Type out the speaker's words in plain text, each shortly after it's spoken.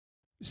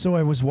So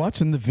I was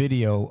watching the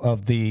video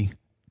of the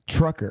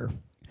trucker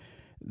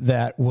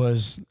that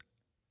was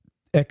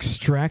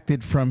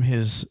extracted from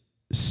his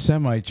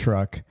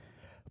semi-truck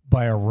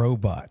by a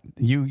robot.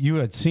 You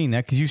had seen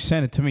that because you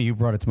sent it to me. You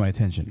brought it to my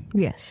attention.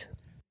 Yes.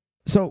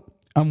 So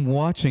I'm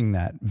watching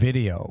that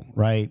video,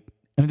 right?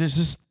 And there's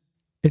just,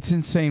 it's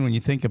insane when you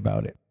think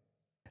about it.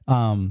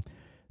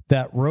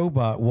 That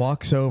robot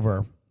walks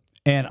over,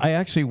 and I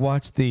actually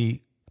watched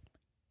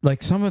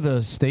some of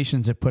the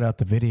stations that put out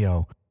the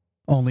video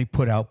only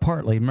put out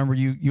partly. Remember,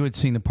 you had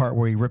seen the part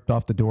where he ripped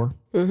off the door?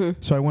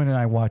 Mm-hmm. So I went and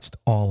I watched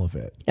all of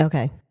it.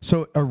 Okay.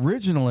 So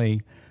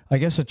originally, I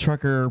guess a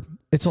trucker,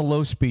 it's a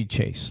low-speed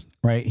chase,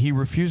 right? He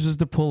refuses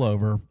to pull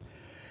over,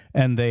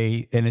 and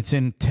it's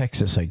in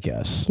Texas, I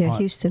guess. Yeah,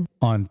 Houston.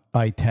 On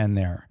I-10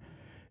 there.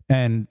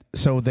 And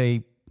so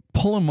they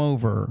pull him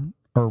over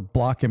or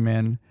block him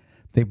in.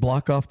 They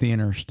block off the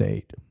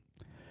interstate,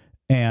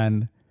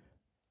 and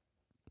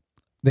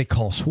they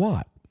call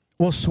SWAT.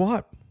 Well,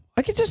 SWAT,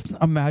 I could just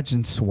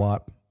imagine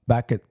SWAT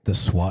back at the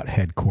SWAT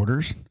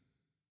headquarters.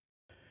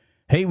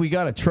 Hey, we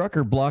got a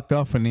trucker blocked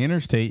off on the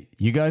interstate.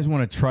 You guys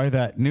want to try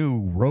that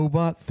new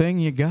robot thing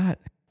you got?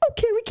 Oh,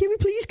 can we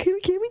please? Can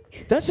we?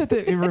 That's what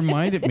it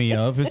reminded me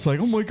of. It's like,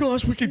 oh my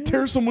gosh, we can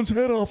tear someone's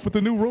head off with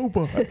a new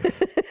robot.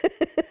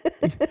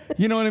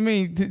 You know what I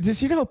mean?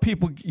 Just, you know how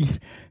people, you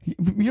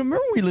remember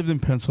we lived in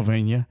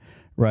Pennsylvania,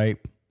 right?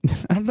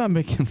 I'm not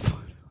making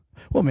fun.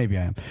 Well, maybe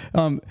I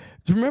am.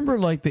 Do you remember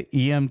like the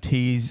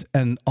EMTs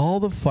and all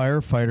the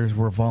firefighters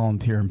were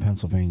volunteer in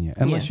Pennsylvania,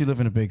 unless you live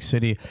in a big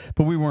city,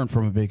 but we weren't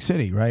from a big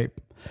city, right?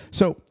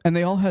 So, and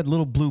they all had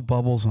little blue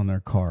bubbles on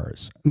their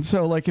cars. And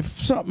so like if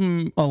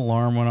something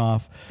alarm went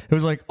off, it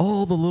was like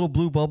all the little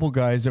blue bubble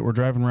guys that were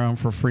driving around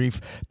for free,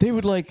 they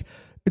would like,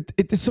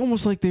 it's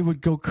almost like they would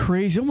go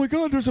crazy. Oh my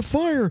God, there's a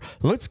fire.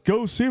 Let's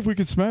go see if we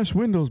can smash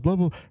windows, blah,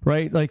 blah,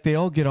 right? Like they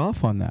all get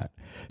off on that.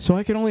 So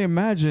I can only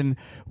imagine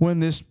when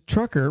this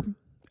trucker,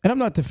 and I'm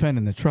not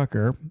defending the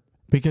trucker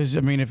because,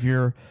 I mean, if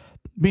you're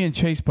being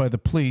chased by the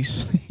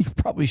police, you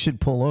probably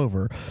should pull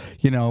over,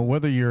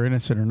 whether you're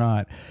innocent or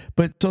not.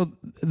 But so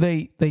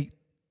they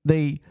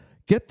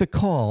get the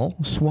call,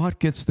 SWAT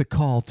gets the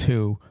call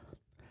to,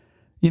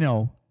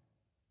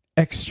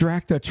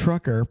 extract a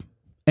trucker.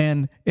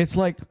 And it's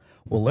like,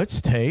 well, let's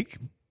take,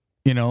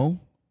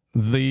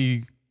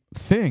 the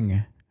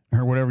thing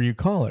or whatever you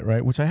call it,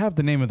 right? Which I have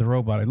the name of the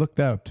robot. I looked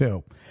that up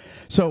too.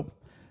 So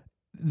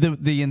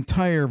the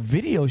entire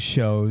video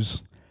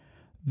shows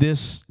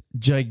this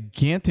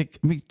gigantic,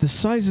 I mean, the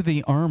size of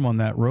the arm on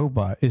that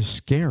robot is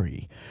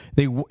scary.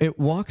 It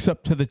walks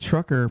up to the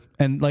trucker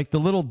and like the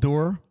little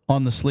door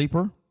on the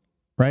sleeper,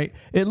 right?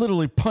 It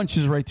literally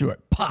punches right through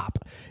it, pop.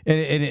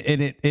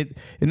 And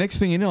next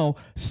thing you know,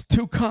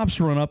 two cops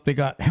run up. They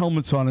got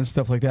helmets on and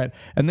stuff like that.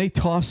 And they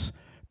toss,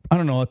 I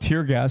don't know, a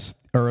tear gas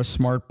or a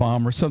smart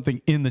bomb or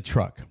something in the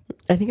truck.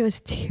 I think it was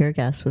tear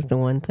gas was the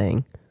one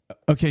thing.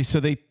 Okay, so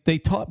they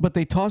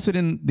toss it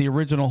in the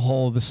original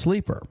hole of the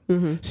sleeper.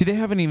 Mm-hmm. See, they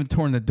haven't even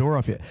torn the door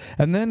off yet.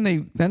 And then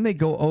they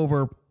go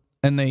over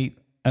and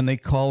they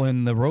call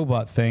in the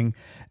robot thing,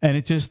 and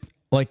it just,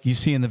 like you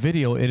see in the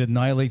video, it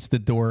annihilates the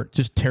door,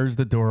 just tears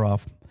the door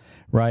off,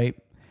 right?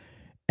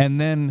 And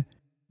then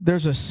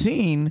there's a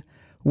scene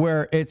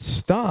where it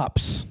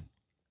stops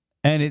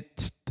and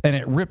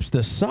it rips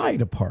the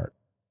side apart,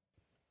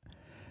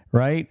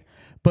 right?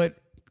 But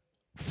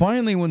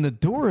finally, when the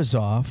door is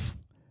off,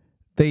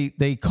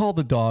 they call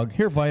the dog,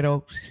 here,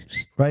 Vito,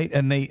 right?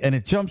 And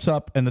it jumps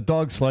up and the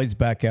dog slides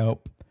back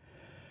out.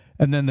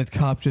 And then the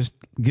cop just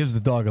gives the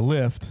dog a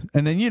lift.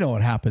 And then you know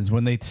what happens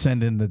when they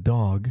send in the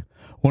dog,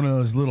 one of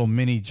those little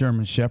mini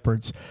German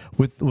shepherds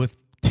with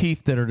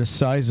teeth that are the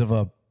size of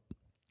a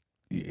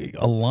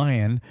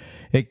lion.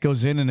 It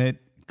goes in and it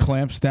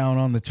clamps down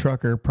on the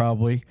trucker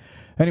probably.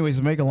 Anyways,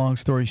 to make a long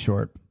story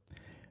short,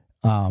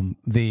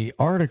 the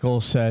article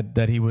said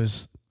that he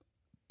was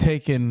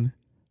taken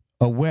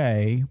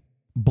away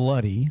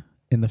bloody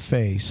in the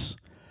face.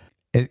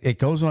 It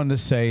goes on to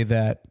say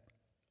that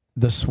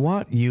the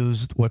SWAT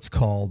used what's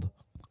called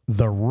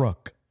the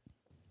Rook.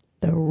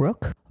 The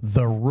Rook?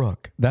 The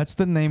Rook. That's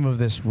the name of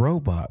this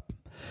robot.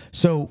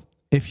 So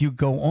if you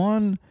go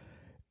on,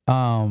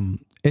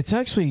 it's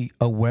actually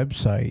a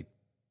website.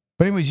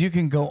 But anyways, you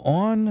can go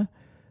on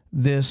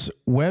this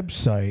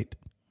website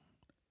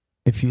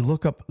if you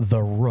look up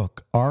the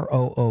Rook,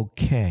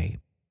 R-O-O-K.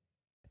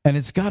 And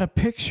it's got a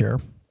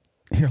picture.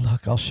 Here,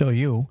 look, I'll show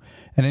you.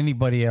 And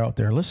anybody out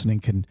there listening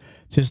can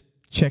just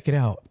check it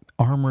out.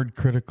 Armored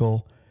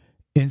Critical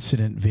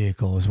Incident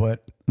Vehicle is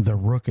what the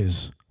Rook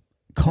is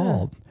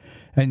called.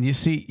 And you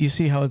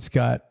see how it's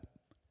got,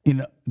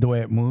 the way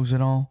it moves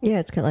and all? Yeah,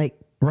 it's got like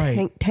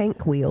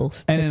tank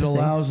wheels. And it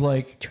allows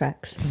like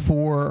tracks.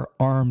 4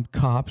 armed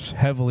cops,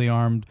 heavily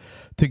armed,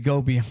 to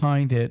go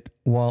behind it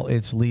while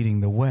it's leading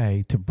the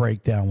way to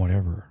break down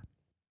whatever.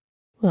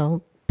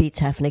 Well, beats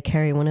having to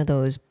carry one of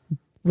those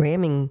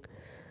ramming,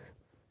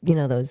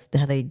 those,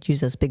 how they use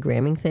those big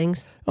ramming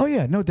things. Oh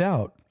yeah, no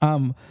doubt.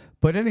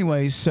 But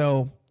anyway,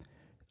 so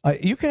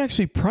You can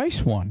actually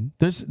price one.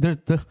 There's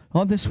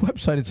on this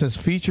website it says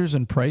features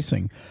and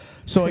pricing.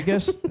 So I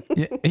guess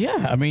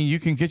yeah, I mean you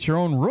can get your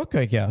own Rook.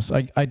 I guess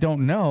I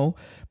don't know,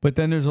 but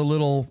then there's a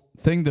little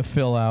thing to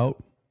fill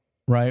out,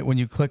 right? When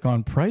you click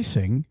on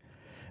pricing,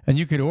 and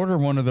you could order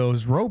one of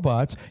those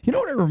robots. You know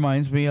what it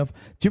reminds me of?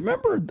 Do you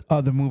remember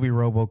the movie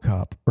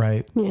RoboCop?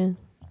 Right? Yeah.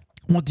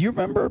 Well, do you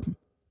remember?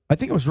 I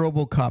think it was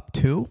RoboCop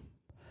 2,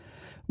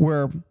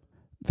 where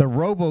the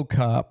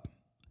RoboCop,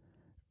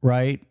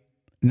 right,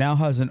 now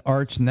has an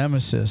arch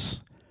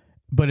nemesis,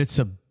 but it's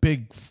a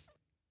big,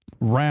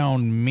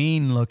 round,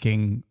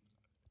 mean-looking,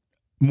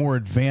 more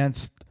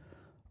advanced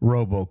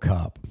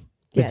RoboCop.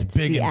 Yeah, it's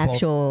big the and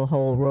actual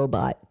whole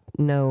robot.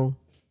 No.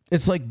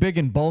 It's like big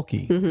and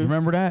bulky.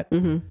 Remember that?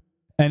 Mm-hmm.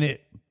 And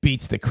it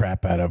beats the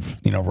crap out of,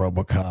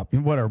 RoboCop,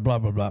 whatever, blah,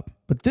 blah, blah.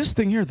 But this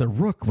thing here, the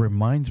Rook,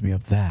 reminds me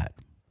of that.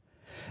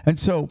 And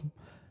so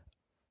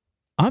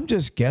I'm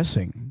just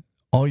guessing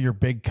all your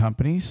big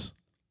companies,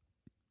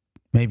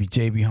 maybe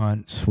J.B.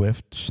 Hunt,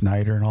 Swift,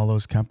 Schneider, and all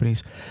those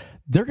companies,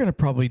 they're going to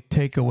probably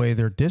take away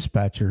their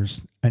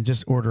dispatchers and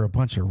just order a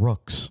bunch of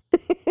Rooks.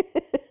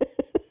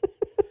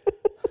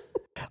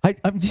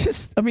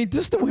 just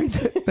the way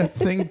that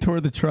thing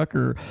tore the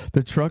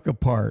truck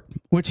apart,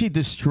 which he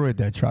destroyed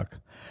that truck.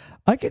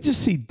 I could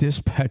just see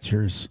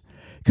dispatchers,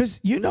 because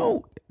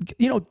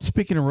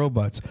speaking of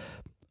robots,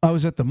 I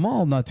was at the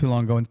mall not too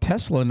long ago, and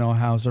Tesla now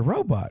has a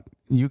robot.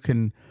 You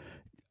can,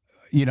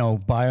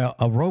 buy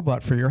a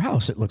robot for your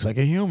house. It looks like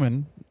a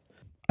human.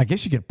 I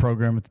guess you could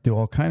program it to do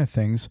all kind of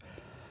things.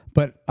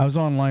 But I was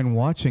online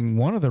watching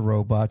one of the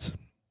robots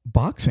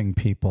boxing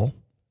people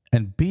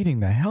and beating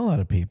the hell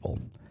out of people.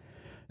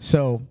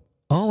 So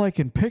all I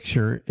can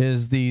picture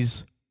is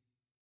these,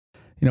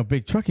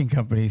 big trucking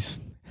companies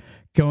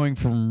going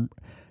from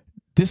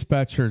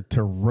dispatcher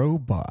to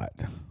robot.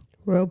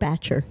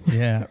 Robatcher.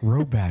 Yeah,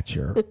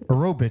 robatcher. A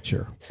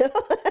robitcher.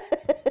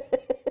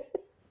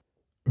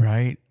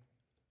 Right?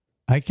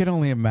 I can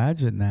only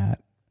imagine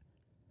that.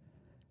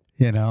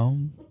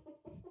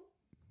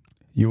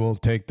 You will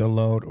take the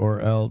load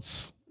or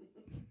else.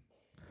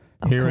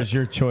 Okay. Here is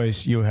your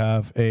choice. You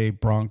have a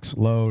Bronx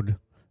load.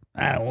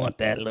 I don't want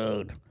that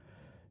load.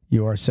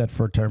 You are set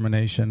for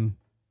termination.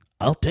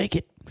 I'll take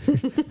it.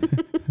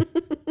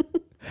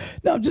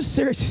 No, I'm just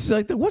serious. It's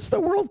like, what's the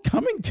world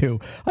coming to?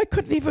 I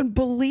couldn't even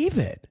believe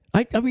it.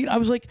 I mean, I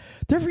was like,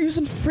 they're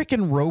using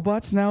freaking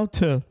robots now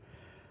to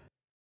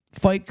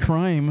fight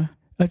crime.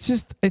 It's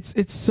just,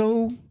 it's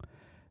so,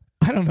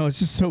 I don't know. It's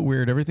just so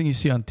weird. Everything you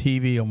see on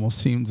TV almost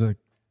seems to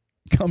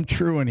come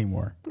true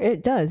anymore.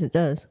 It does. It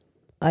does.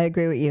 I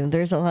agree with you.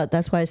 There's a lot.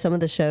 That's why some of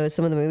the shows,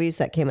 some of the movies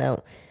that came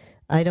out,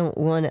 I don't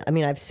want to, I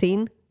mean, I've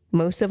seen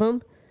most of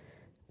them,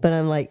 but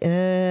I'm like,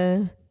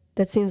 that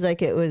seems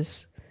like it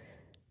was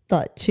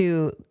thought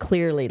too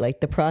clearly, like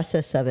the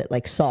process of it,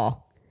 like Saw,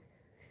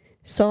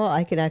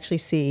 I could actually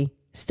see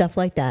stuff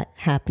like that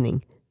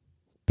happening,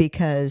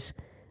 because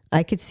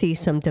I could see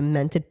some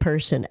demented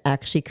person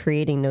actually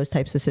creating those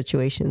types of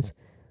situations.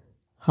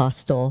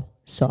 Hostel,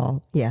 Saw,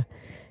 yeah.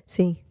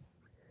 See,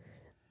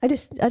 I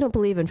don't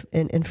believe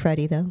in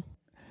Freddy, though.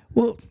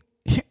 Well,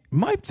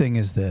 my thing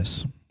is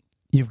this.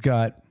 You've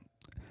got,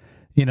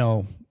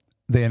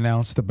 they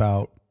announced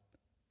about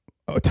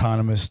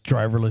autonomous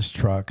driverless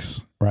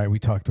trucks, right? We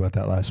talked about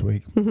that last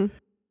week. Mm-hmm.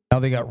 Now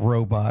they got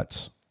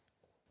robots.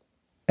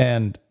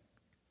 And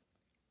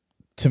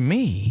to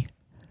me,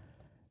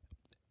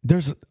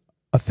 there's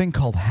a thing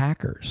called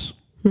hackers,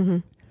 mm-hmm.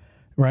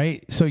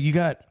 right? So you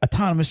got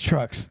autonomous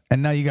trucks,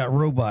 and now you got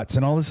robots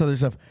and all this other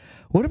stuff.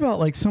 What about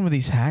like some of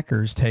these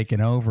hackers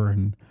taking over?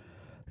 And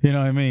you know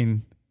what I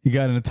mean? You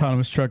got an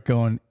autonomous truck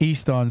going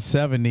east on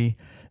 70,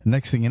 and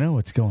next thing you know,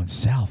 it's going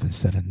south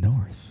instead of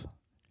north.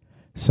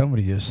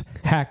 Somebody just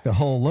hacked the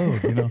whole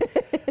load,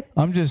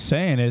 I'm just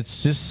saying,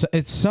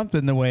 it's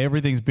something the way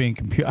everything's being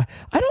computed.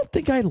 I don't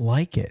think I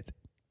like it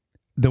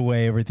the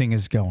way everything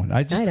is going.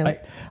 I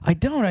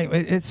don't.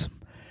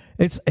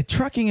 It's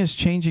trucking is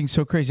changing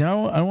so crazy. And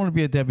I don't want to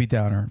be a Debbie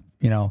Downer,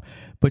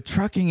 but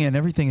trucking and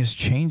everything is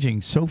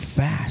changing so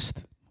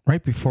fast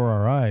right before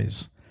our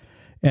eyes.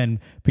 And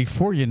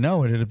before you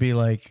know it, it'll be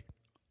like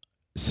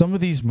some of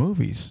these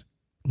movies,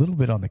 a little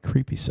bit on the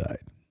creepy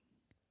side.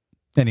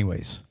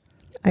 Anyways.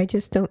 I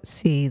just don't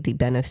see the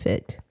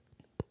benefit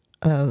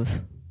of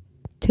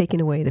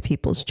taking away the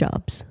people's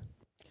jobs.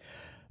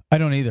 I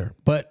don't either.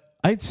 But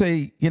I'd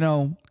say,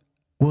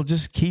 we'll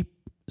just keep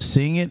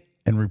seeing it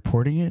and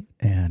reporting it,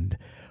 and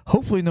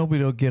hopefully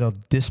nobody will get a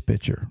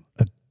dispatcher.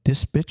 A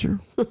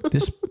dispatcher? What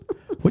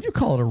do you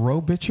call it? A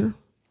robitcher?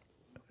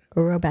 A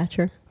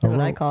robatcher. That's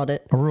what I called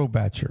it. A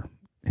robatcher.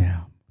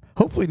 Yeah.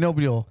 Hopefully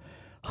nobody will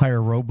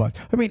hire robots.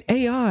 I mean,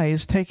 AI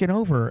is taking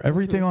over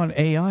everything on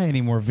AI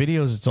anymore.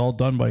 Videos, it's all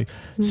done by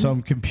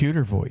some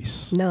computer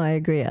voice. No, I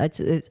agree. I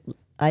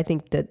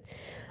think that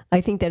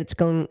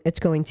it's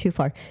going too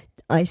far.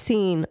 I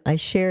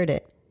shared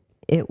it.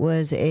 It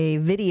was a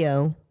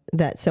video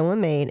that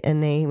someone made,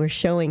 and they were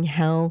showing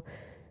how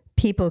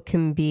people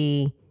can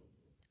be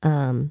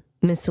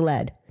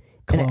misled.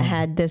 And it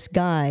had this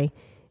guy,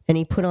 and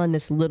he put on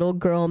this little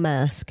girl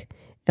mask.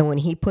 And when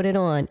he put it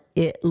on,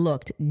 it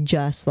looked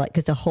just like,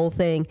 because the whole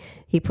thing,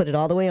 he put it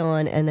all the way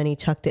on, and then he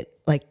tucked it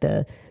like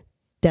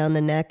down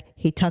the neck.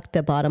 He tucked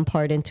the bottom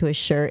part into his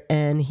shirt,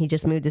 and he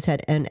just moved his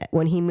head. And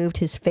when he moved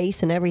his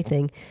face and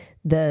everything,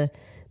 the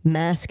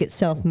mask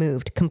itself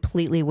moved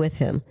completely with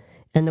him.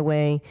 And the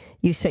way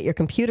you set your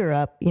computer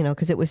up,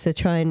 because it was to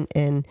try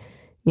and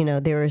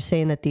they were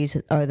saying that these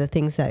are the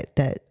things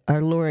that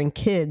are luring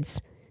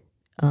kids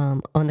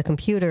on the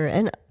computer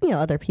and,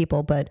 other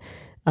people. But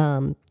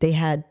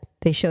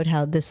they showed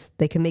how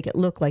they can make it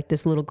look like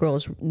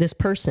this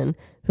person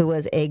who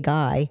was a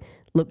guy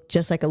looked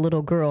just like a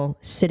little girl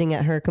sitting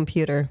at her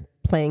computer,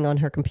 playing on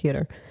her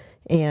computer.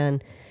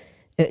 And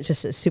it's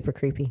just super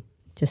creepy.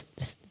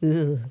 Just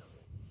ugh.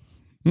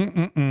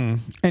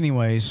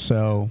 Anyways,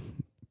 so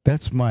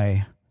that's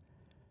my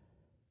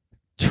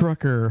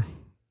trucker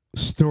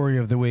story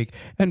of the week.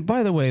 And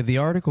by the way, the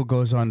article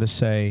goes on to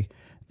say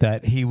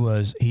that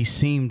he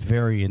seemed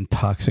very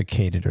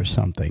intoxicated or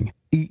something.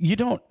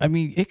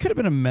 It could have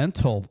been a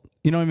mental,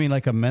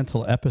 like a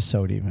mental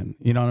episode even,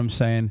 you know what I'm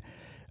saying?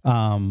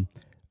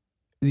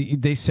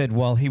 They said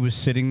while he was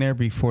sitting there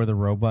before the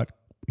robot,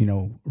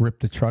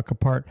 ripped the truck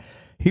apart,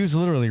 he was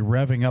literally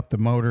revving up the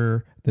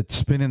motor,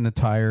 spinning the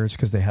tires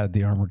because they had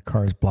the armored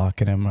cars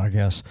blocking him, I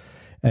guess,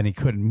 and he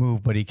couldn't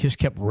move, but he just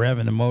kept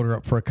revving the motor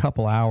up for a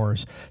couple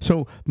hours.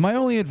 So my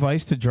only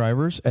advice to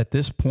drivers at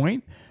this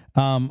point,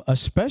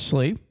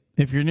 especially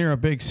if you're near a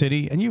big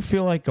city and you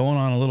feel like going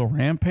on a little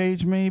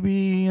rampage,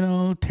 maybe,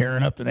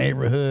 tearing up the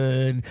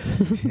neighborhood,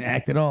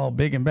 acting all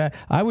big and bad,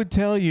 I would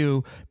tell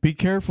you, be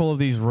careful of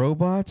these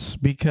robots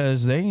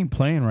because they ain't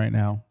playing right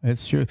now.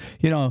 It's true.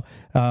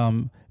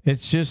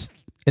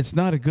 It's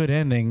not a good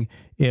ending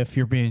if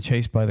you're being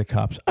chased by the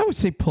cops. I would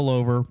say pull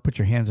over, put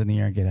your hands in the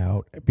air and get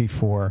out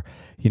before,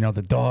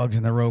 the dogs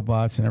and the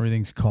robots and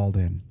everything's called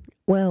in.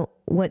 Well,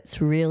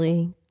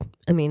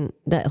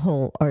 that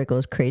whole article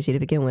is crazy to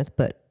begin with,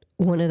 but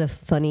one of the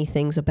funny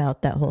things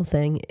about that whole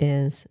thing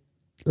is,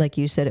 like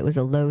you said, it was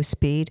a low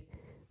speed.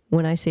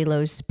 When I say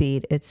low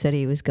speed, it said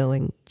he was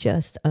going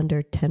just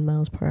under 10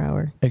 miles per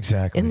hour.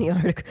 Exactly. In the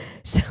article.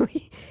 So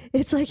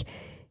it's like,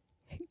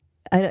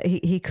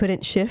 he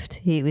couldn't shift.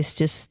 He was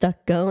just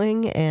stuck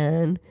going,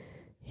 and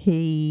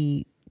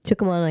he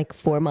took him on like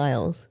 4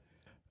 miles.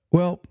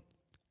 Well,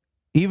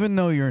 even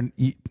though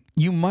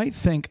you might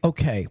think,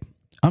 okay,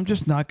 I'm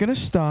just not going to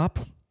stop,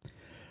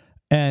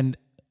 and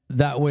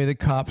that way the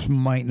cops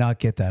might not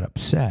get that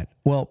upset.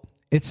 Well,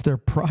 it's their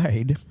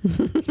pride.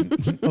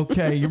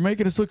 Okay, you're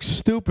making us look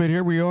stupid.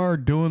 Here we are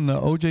doing the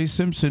O.J.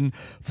 Simpson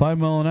 5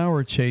 mile an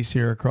hour chase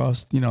here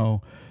across,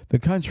 the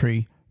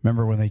country.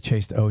 Remember when they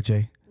chased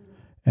O.J.?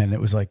 And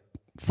it was like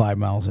 5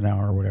 miles an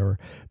hour or whatever.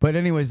 But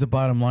anyways, the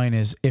bottom line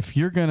is, if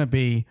you're going to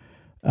be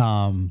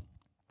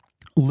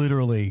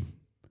literally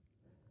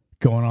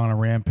going on a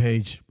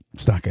rampage,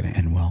 it's not going to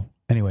end well.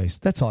 Anyways,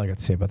 that's all I got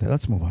to say about that.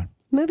 Let's move on.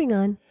 Moving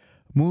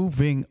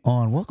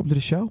on. Welcome to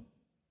the show.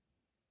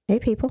 Hey,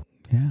 people.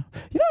 Yeah. You know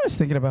what I was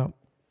thinking about?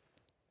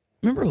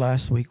 Remember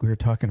last week we were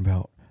talking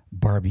about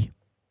Barbie?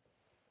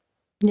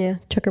 Yeah,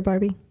 Trucker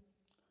Barbie.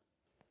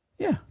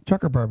 Yeah,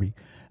 Trucker Barbie.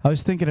 I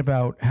was thinking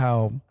about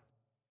how,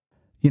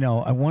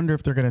 I wonder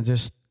if they're going to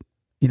just,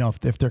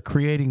 if they're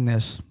creating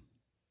this,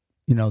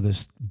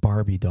 this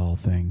Barbie doll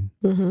thing,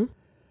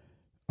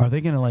 are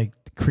they going to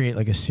create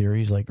a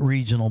series like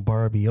Regional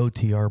Barbie,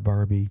 OTR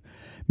Barbie,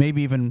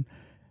 maybe even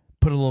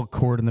put a little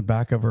cord in the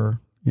back of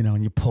her,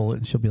 and you pull it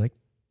and she'll be like,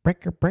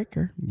 breaker,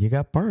 breaker, you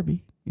got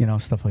Barbie,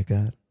 stuff like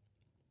that.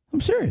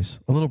 I'm serious.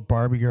 A little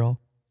Barbie girl.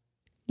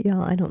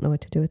 Yeah, I don't know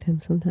what to do with him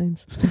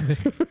sometimes.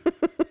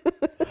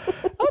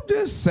 I'm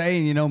just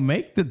saying,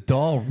 make the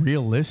doll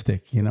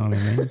realistic. You know what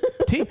I mean?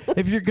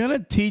 If you're going to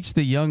teach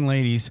the young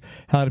ladies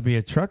how to be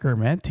a trucker,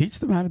 man, teach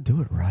them how to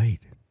do it right.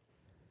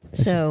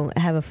 So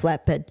have a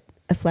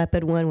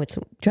flatbed one with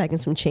dragging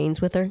some chains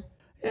with her.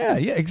 Yeah,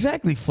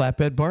 exactly.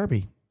 Flatbed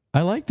Barbie.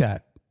 I like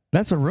that.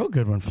 That's a real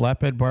good one.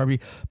 Flatbed Barbie.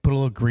 Put a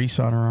little grease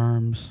on her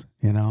arms,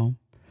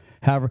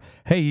 Have her,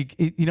 hey,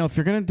 if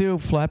you're going to do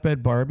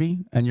flatbed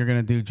Barbie and you're going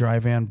to do dry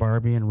van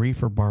Barbie and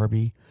reefer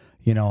Barbie,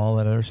 all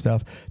that other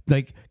stuff,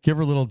 give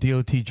her little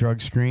DOT drug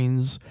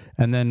screens,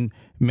 and then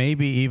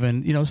maybe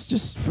even, it's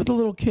just for the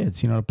little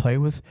kids, to play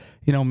with,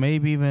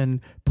 maybe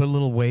even put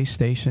little weigh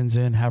stations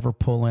in, have her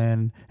pull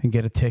in and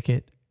get a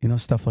ticket,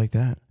 stuff like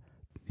that.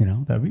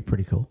 That'd be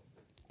pretty cool.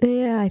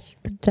 Yeah, I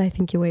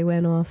think you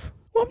went off.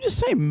 Well, I'm just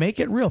saying, make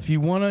it real. If you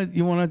want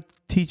to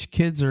teach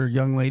kids or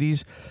young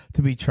ladies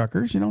to be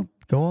truckers,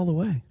 go all the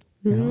way.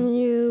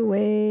 You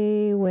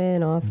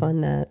went off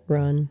on that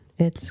run.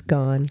 It's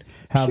gone.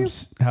 Have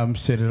them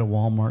sit at a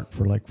Walmart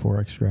for 4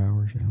 extra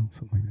hours,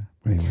 something like that.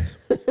 But anyways.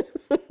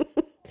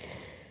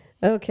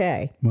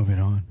 Okay. Moving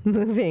on.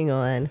 Moving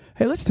on.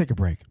 Hey, let's take a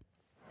break.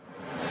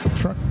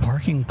 Truck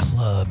Parking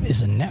Club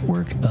is a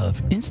network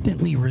of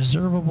instantly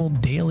reservable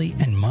daily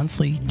and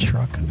monthly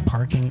truck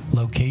parking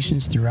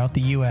locations throughout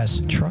the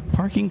U.S. Truck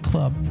Parking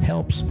Club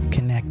helps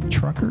connect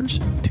truckers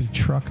to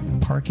truck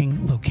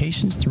parking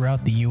locations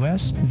throughout the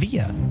U.S.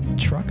 via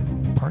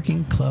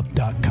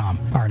truckparkingclub.com.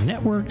 Our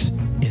networks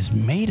is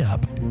made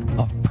up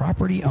of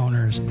property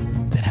owners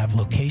that have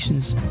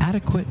locations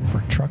adequate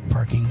for truck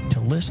parking to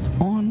list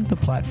on the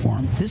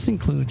platform. This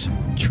includes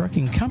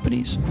trucking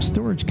companies,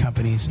 storage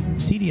companies,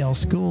 CDL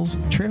schools,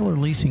 trailer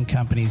leasing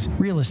companies,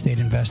 real estate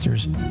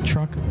investors,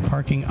 truck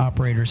parking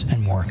operators,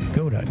 and more.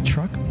 Go to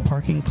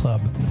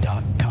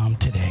truckparkingclub.com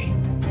today.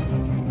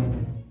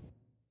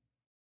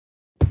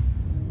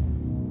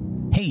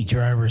 Hey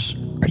drivers,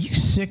 are you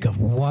sick of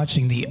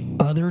watching the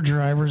other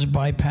drivers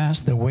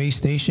bypass the weigh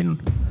station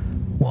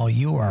while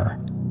you are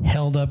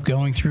held up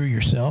going through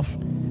yourself?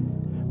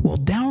 Well,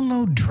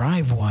 download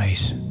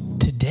DriveWise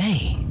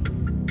today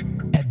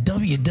at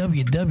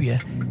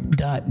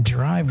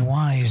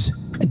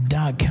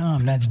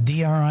www.drivewise.com. That's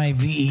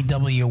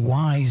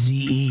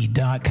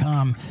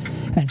DRIVEWYZE.com,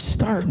 and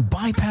start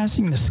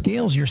bypassing the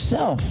scales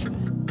yourself.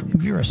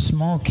 If you're a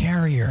small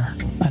carrier,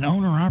 an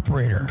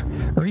owner-operator,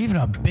 or even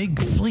a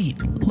big fleet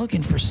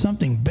looking for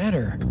something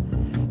better,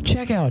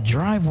 check out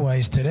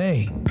DriveWise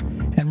today.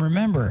 And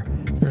remember,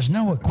 there's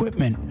no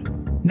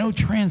equipment, no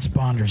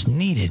transponders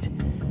needed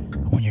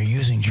when you're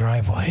using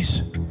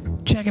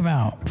DriveWise. Check them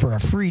out for a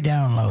free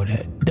download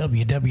at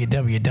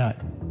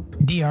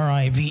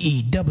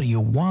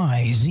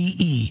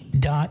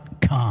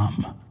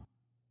www.drivewYZE.com.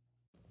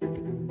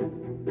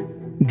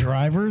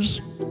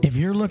 Drivers, if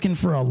you're looking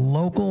for a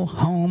local,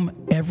 home,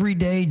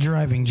 everyday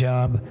driving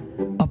job,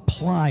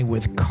 apply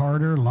with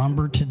Carter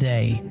Lumber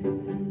today.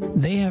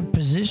 They have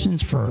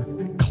positions for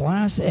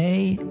Class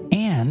A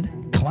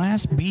and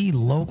Class B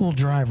local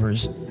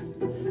drivers.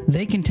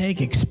 They can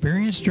take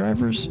experienced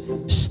drivers,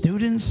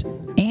 students,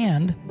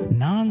 and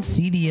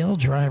non-CDL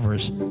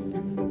drivers.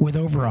 With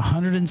over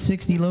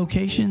 160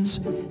 locations,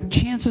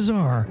 chances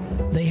are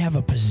they have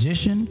a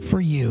position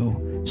for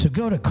you. So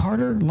go to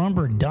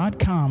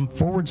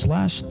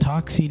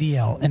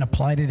carterlumber.com/TalkCDL and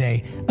apply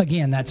today.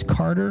 Again, that's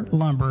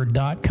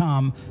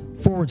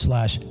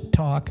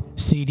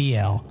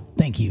carterlumber.com/TalkCDL.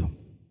 Thank you.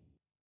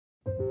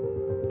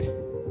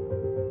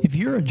 If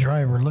you're a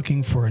driver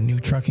looking for a new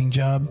trucking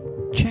job,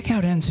 check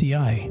out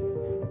NCI.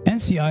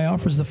 NCI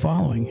offers the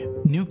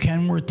following: new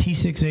Kenworth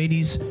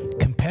T680s,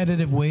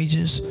 competitive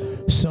wages,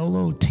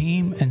 solo,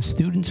 team, and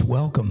students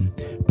welcome,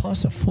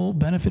 plus a full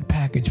benefit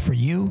package for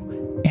you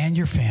and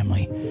your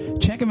family.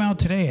 Check them out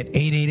today at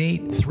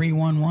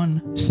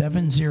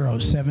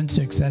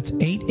 888-311-7076. That's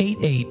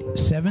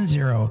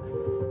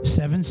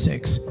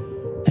 888-7076.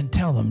 And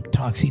tell them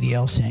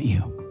TalkCDL sent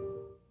you.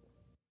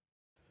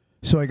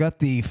 So I got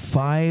the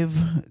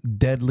 5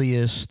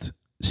 deadliest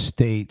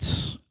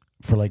states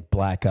for like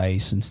black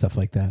ice and stuff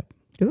like that.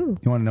 Ooh.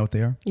 You want to know what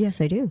they are? Yes,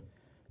 I do.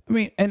 I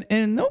mean, and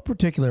in no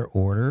particular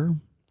order,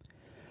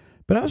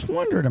 but I was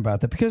wondering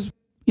about that because,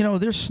 you know,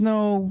 there's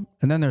snow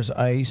and then there's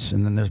ice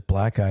and then there's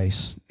black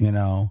ice, you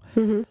know.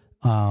 Mm-hmm.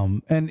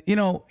 And, you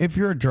know, if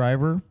you're a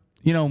driver,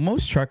 you know,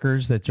 most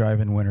truckers that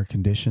drive in winter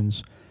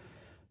conditions,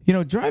 you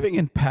know, driving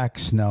in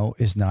packed snow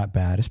is not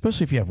bad,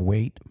 especially if you have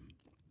weight.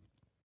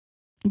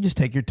 You just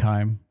take your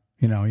time.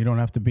 You know, you don't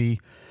have to be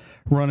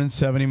running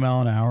 70 mile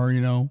an hour,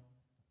 you know.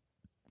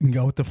 You can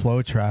go with the flow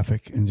of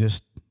traffic and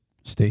just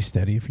stay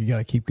steady if you got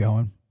to keep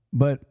going.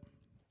 But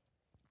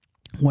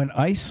when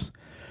ice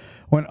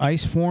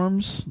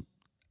forms,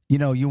 you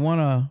know, you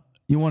want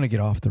to get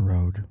off the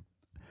road.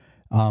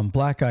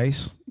 Black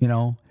ice, you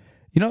know,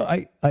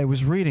 I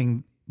was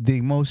reading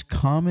the most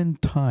common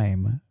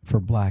time for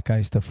black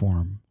ice to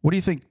form. What do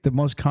you think the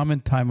most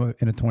common time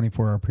in a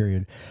 24-hour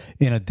period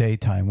in a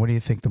daytime? What do you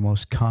think the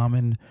most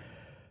common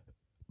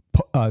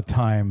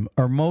time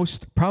or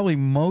most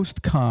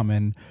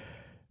common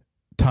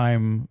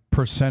time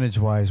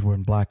percentage-wise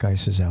when black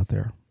ice is out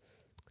there?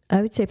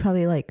 I would say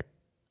probably like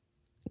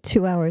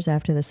 2 hours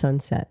after the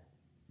sunset.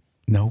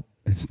 Nope,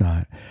 it's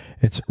not.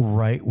 It's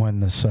right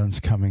when the sun's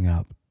coming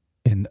up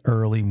in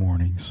early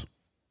mornings.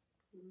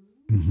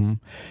 Mm-hmm.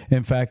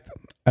 In fact,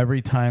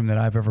 every time that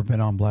I've ever been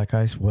on black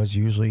ice was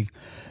usually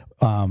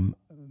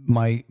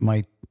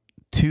my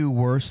 2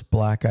 worst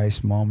black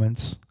ice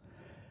moments.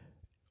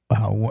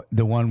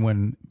 The one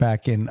when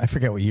back in, I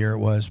forget what year it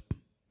was,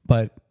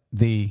 but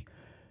the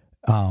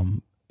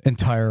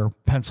entire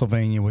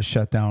Pennsylvania was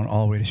shut down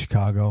all the way to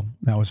Chicago.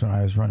 That was when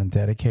I was running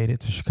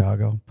dedicated to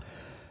Chicago.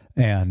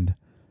 And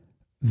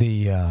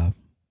the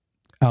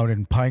out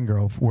in Pine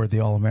Grove, where the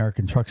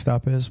All-American truck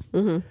stop is,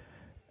 mm-hmm.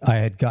 I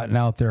had gotten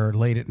out there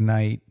late at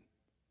night,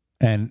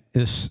 and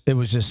it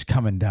was just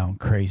coming down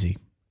crazy.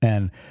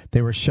 And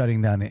they were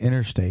shutting down the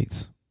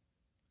interstates,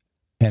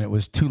 and it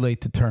was too late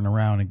to turn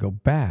around and go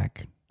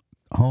back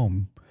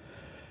home.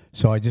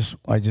 So I just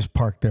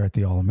parked there at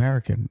the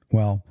All-American.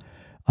 Well,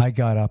 I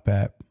got up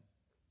at,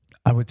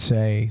 I would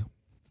say,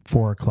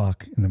 4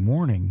 o'clock in the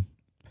morning,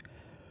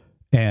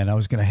 and I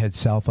was going to head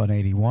south on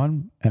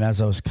 81. And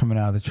as I was coming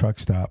out of the truck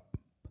stop,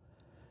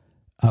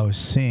 I was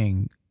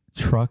seeing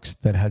trucks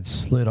that had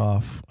slid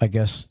off, I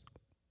guess,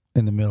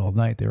 in the middle of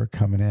the night. They were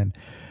coming in.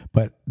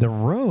 But the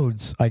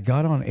roads, I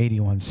got on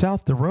 81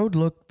 South, the road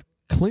looked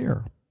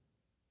clear.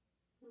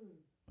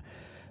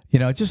 You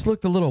know, it just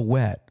looked a little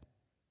wet.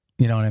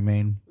 You know what I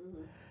mean?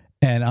 Mm-hmm.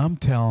 And I'm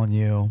telling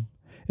you,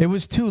 it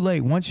was too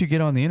late. Once you get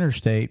on the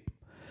interstate,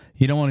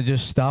 you don't want to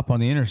just stop on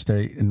the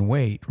interstate and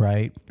wait,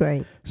 right?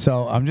 Right.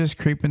 So I'm just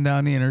creeping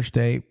down the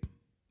interstate,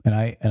 and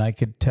I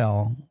could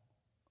tell.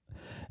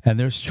 And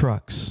there's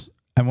trucks.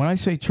 And when I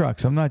say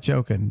trucks, I'm not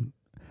joking.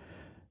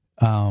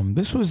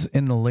 This was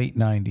in the late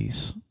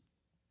 90s.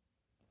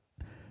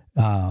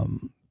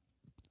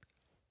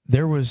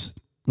 There was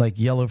like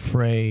Yellow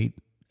Freight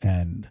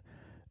and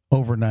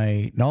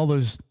Overnight and all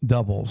those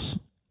doubles.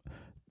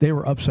 They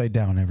were upside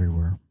down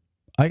everywhere.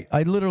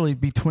 I literally,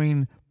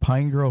 between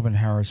Pine Grove and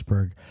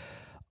Harrisburg,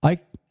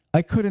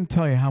 I couldn't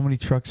tell you how many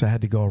trucks I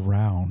had to go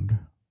around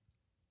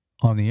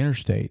on the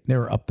interstate. They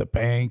were up the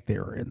bank. They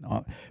were in.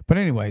 But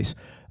anyways,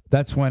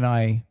 that's when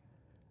I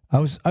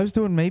was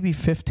doing maybe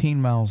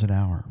 15 miles an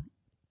hour,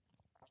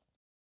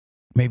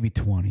 maybe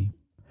 20,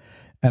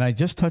 and I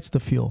just touched the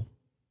fuel,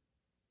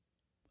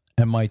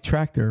 and my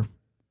tractor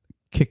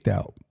kicked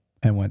out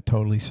and went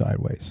totally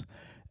sideways,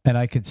 and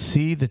I could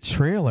see the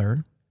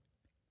trailer.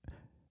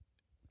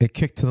 It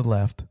kicked to the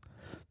left,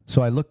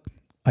 so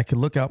I could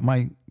look out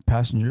my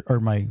passenger or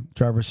my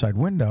driver's side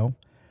window,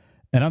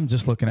 and I'm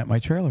just looking at my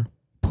trailer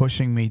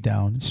pushing me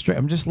down straight.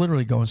 I'm just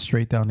literally going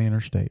straight down the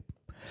interstate.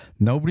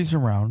 Nobody's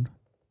around,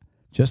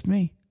 just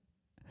me.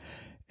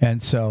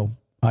 And so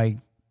I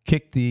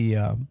kicked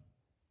the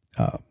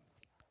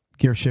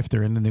gear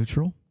shifter into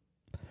neutral,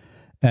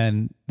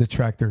 and the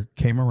tractor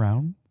came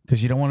around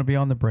because you don't want to be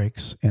on the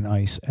brakes in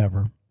ice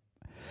ever.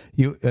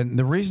 And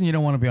the reason you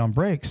don't want to be on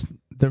brakes,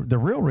 the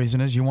real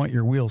reason is you want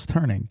your wheels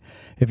turning.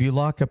 If you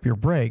lock up your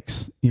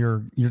brakes,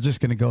 you're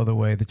just going to go the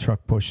way the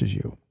truck pushes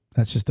you.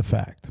 That's just a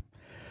fact.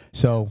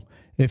 So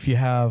if you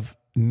have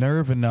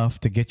nerve enough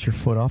to get your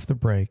foot off the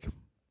brake,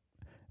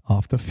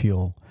 off the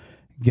fuel,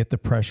 get the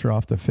pressure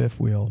off the fifth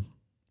wheel,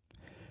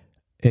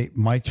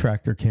 my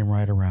tractor came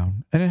right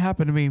around. And it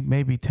happened to me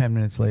maybe 10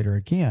 minutes later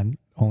again,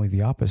 only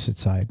the opposite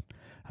side.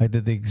 I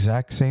did the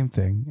exact same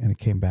thing, and it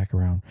came back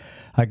around.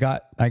 I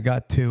got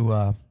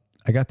to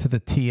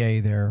the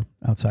TA there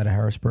outside of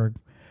Harrisburg,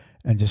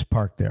 and just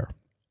parked there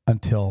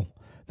until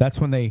that's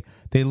when they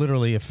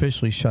literally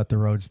officially shut the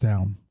roads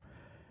down.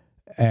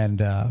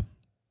 And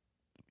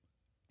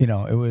you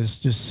know, it was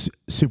just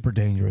super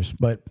dangerous.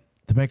 But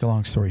to make a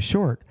long story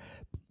short,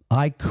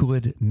 I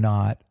could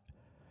not.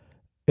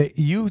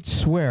 You'd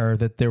swear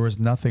that there was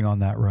nothing on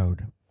that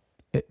road.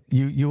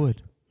 You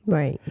would.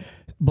 Right.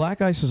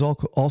 Black ice is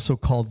also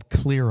called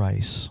clear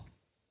ice.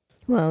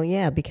 Well,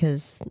 yeah,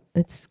 because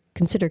it's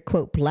considered,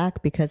 quote,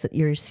 black because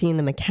you're seeing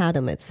the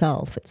macadam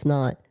itself. It's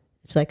not.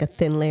 It's like a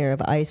thin layer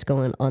of ice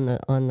going on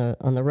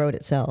the road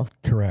itself.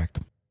 Correct.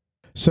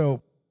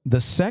 So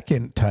the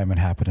second time it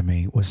happened to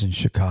me was in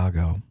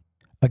Chicago.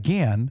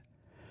 Again,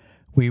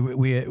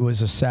 it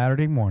was a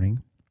Saturday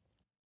morning.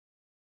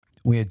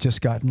 We had just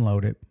gotten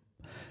loaded.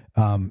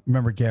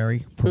 Remember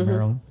Gary from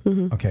Maryland?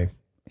 Mm-hmm. Okay.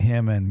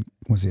 Him and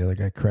was the other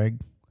guy, Craig?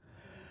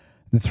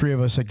 The three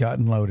of us had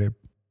gotten loaded,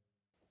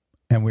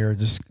 and we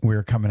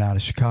were coming out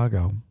of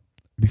Chicago.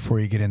 Before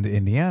you get into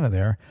Indiana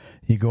there,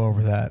 you go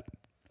over that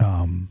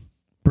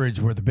bridge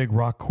where the big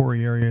rock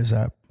quarry area is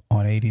at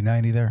on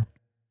 80-90 there.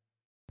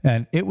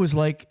 And it was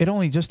like, it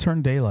only just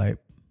turned daylight.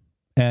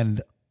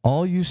 And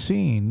all you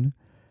seen,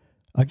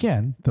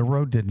 again, the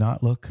road did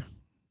not look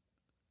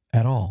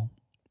at all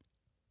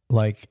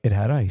like it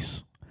had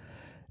ice.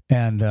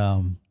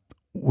 And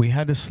we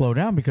had to slow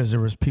down because there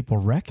was people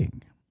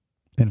wrecking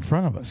in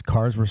front of us.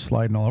 Cars were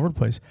sliding all over the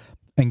place.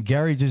 And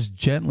Gary just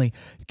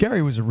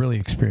Gary was a really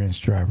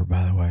experienced driver,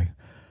 by the way.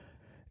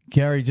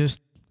 Gary just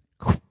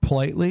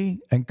politely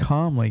and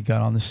calmly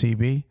got on the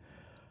CB,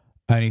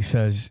 and he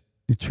says,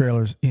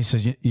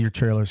 your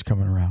trailer's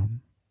coming around.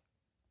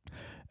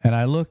 And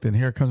I looked, and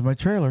here comes my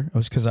trailer. It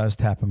was because I was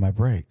tapping my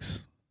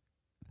brakes.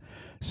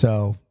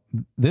 So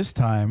this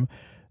time,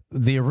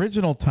 the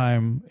original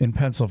time in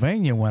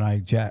Pennsylvania when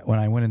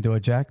I went into a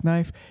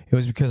jackknife, it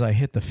was because I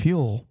hit the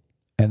fuel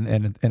and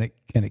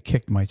it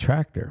kicked my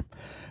tractor.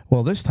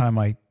 Well, this time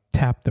I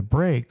tapped the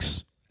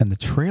brakes and the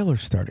trailer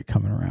started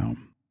coming around.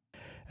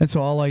 And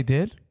so all I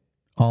did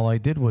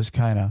was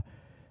kind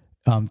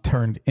of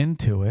turned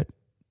into it,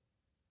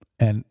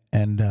 and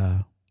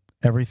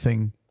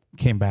everything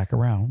came back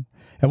around.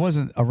 It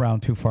wasn't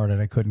around too far that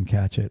I couldn't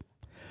catch it.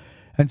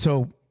 And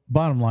so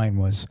bottom line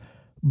was,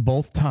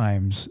 both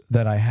times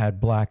that I had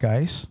black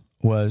ice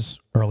was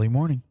early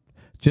morning.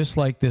 Just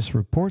like this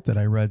report that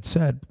I read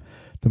said,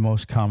 the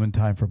most common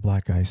time for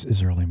black ice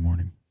is early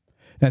morning.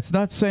 That's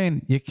not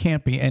saying you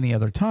can't be any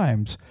other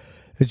times.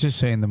 It's just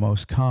saying the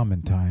most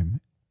common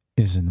time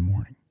is in the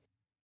morning.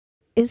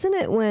 Isn't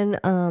it when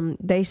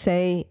they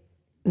say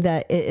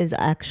that it is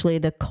actually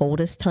the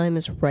coldest time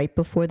is right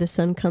before the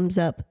sun comes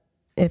up?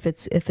 If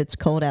it's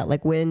cold out,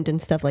 like wind and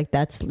stuff like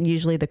that's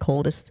usually the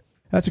coldest.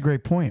 That's a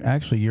great point.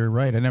 Actually, you're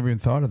right. I never even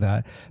thought of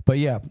that. But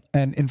yeah,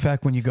 and in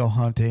fact, when you go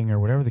hunting or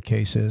whatever the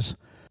case is,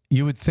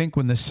 you would think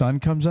when the sun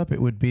comes up,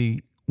 it would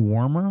be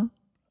warmer,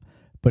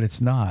 but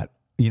it's not.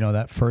 You know,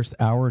 that first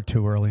hour or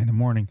two early in the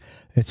morning,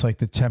 it's like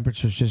the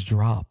temperatures just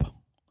drop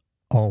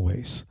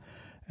always.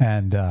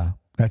 And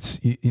that's,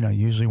 you know,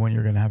 usually when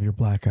you're going to have your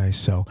black ice.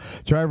 So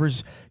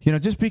drivers, you know,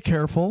 just be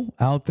careful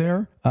out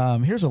there.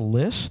 Here's a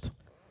list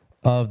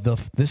of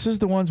this is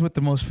the ones with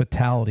the most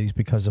fatalities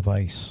because of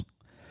ice.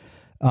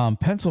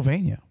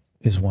 Pennsylvania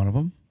is one of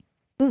them.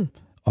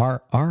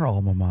 Our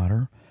alma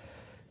mater.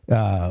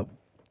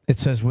 It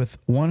says with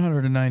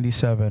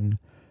 197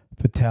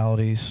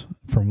 fatalities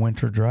from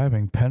winter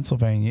driving,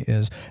 Pennsylvania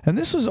is, and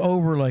this is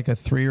over like a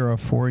 3 or a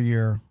 4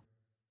 year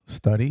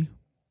study.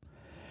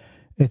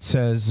 It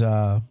says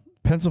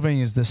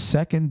Pennsylvania is the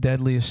second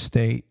deadliest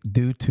state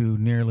due to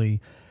nearly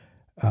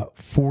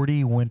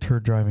 40 winter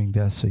driving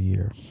deaths a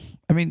year.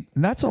 I mean,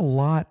 that's a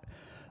lot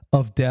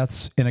of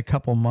deaths in a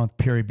couple month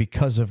period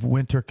because of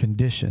winter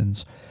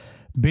conditions,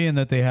 being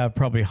that they have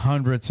probably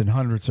hundreds and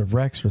hundreds of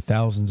wrecks or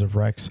thousands of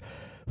wrecks.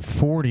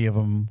 40 of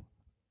them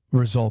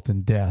result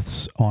in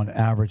deaths on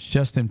average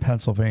just in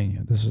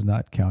Pennsylvania. This is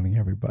not counting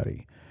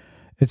everybody.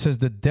 It says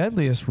the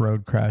deadliest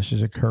road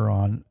crashes occur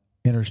on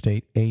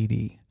Interstate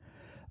 80,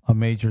 a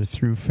major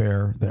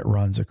thoroughfare that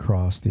runs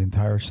across the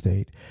entire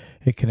state.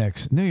 It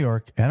connects New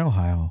York and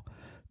Ohio,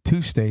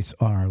 2 states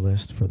on our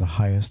list for the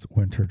highest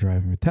winter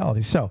driving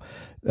fatalities. So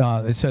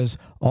it says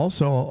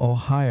also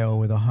Ohio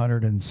with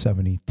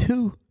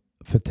 172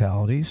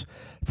 fatalities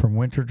from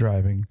winter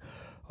driving.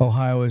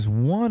 Ohio is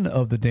one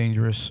of the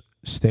dangerous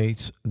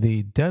states.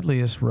 The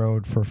deadliest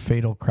road for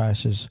fatal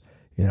crashes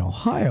in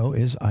Ohio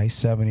is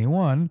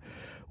I-71,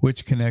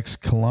 which connects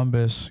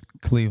Columbus,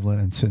 Cleveland,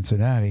 and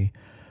Cincinnati.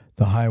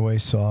 The highway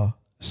saw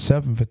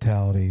 7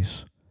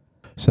 fatalities.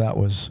 So that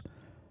was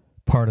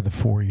part of the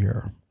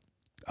 4-year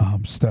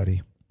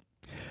study.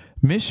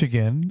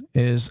 Michigan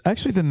is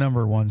actually the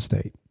number 1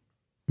 state.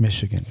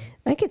 Michigan.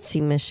 I could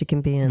see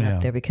Michigan being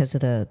up there because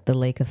of the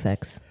lake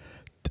effects.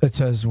 It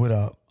says with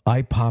a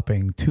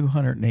eye-popping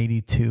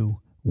 282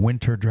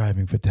 winter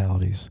driving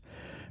fatalities.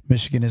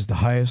 Michigan is the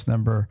highest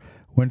number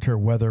winter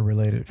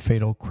weather-related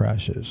fatal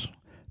crashes.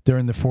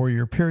 During the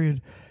 4-year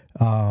period,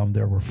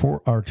 there were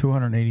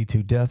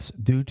 282 deaths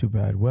due to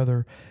bad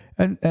weather,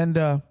 and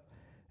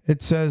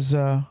it says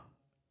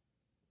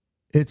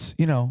it's,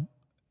 you know,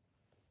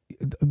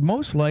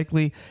 most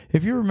likely,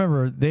 if you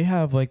remember, they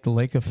have like the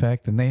lake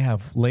effect, and they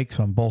have lakes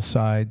on both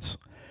sides,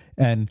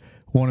 and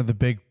one of the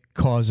big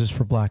causes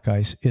for black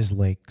ice is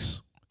lakes.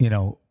 You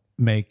know,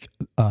 make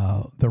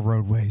the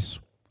roadways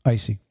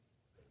icy.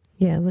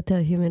 Yeah, with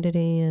the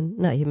humidity, and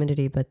not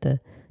humidity, but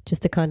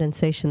just the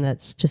condensation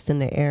that's just in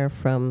the air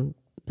from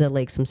the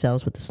lakes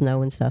themselves with the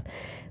snow and stuff.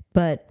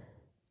 But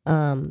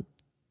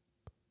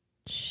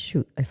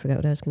shoot, I forgot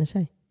what I was going to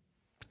say.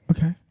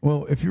 Okay.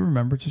 Well, if you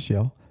remember, just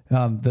yell.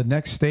 The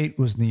next state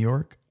was New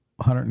York,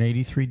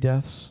 183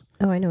 deaths.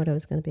 Oh, I know what I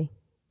was going to be.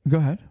 Go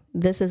ahead.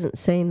 This isn't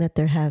saying that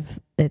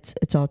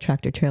it's all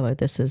tractor trailer.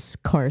 This is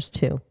cars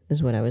too,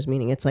 is what I was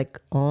meaning. It's like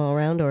all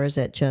around, or is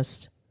it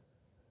just?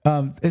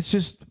 It's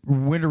just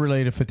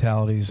winter-related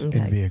fatalities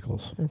in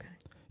vehicles. Okay.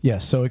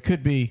 Yes, so it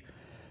could be,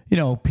 you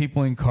know,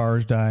 people in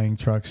cars dying,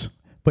 trucks,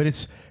 but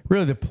it's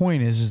really the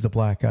point is the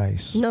black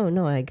ice.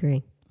 No, I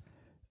agree.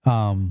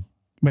 But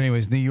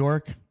anyways, New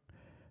York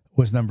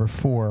was number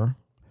 4,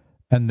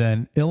 and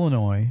then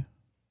Illinois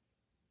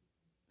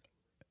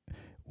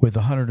with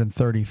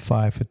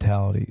 135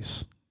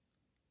 fatalities.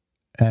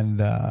 And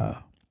it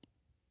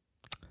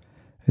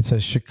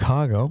says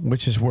Chicago,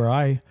 which is where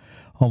I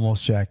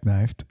almost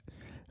jackknifed,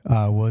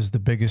 was the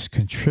biggest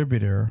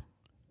contributor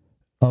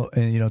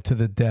and, you know, to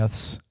the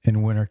deaths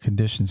in winter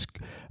conditions.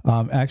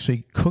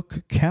 Actually,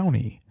 Cook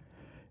County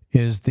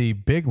is the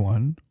big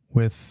one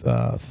with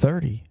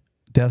 30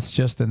 deaths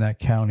just in that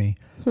county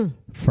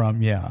from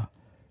the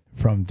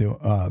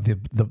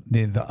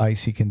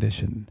icy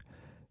condition.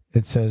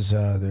 It says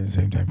the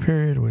same time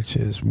period, which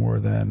is more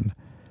than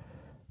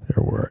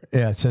there were.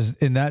 Yeah, it says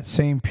in that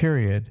same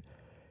period,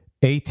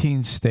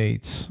 18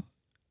 states,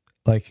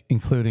 like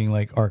including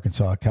like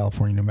Arkansas,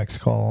 California, New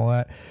Mexico, all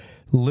that,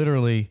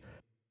 literally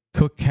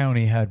Cook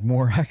County had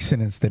more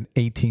accidents than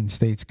 18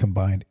 states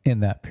combined in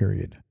that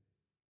period.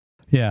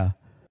 Yeah,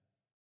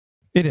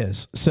 it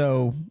is.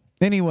 So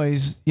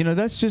anyways, you know,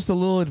 that's just a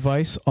little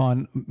advice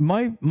on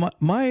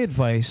my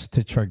advice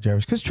to truck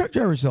drivers, because truck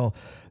drivers,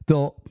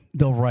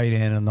 they'll write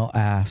in and they'll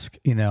ask,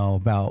 you know,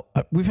 about,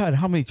 we've had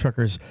how many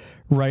truckers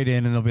write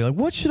in and they'll be like,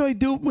 what should I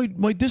do?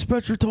 My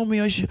dispatcher told me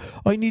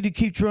I need to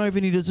keep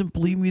driving. He doesn't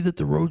believe me that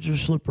the roads are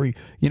slippery.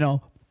 You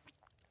know,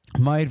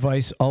 my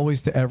advice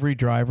always to every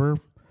driver,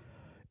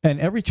 and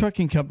every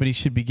trucking company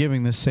should be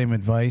giving this same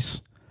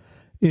advice,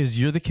 is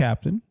you're the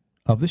captain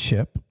of the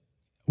ship.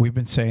 We've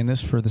been saying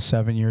this for the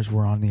 7 years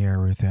we're on the air,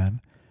 Ruth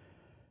Ann.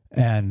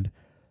 And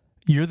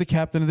you're the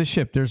captain of the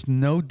ship. There's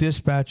no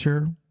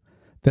dispatcher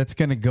that's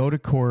going to go to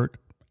court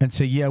and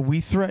say, yeah,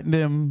 we threatened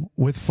him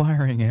with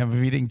firing him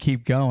if he didn't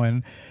keep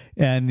going.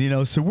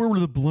 And, so we're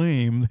the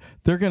blame.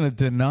 They're going to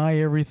deny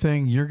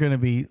everything. You're going to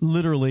be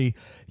literally,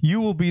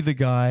 you will be the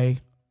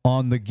guy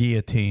on the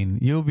guillotine.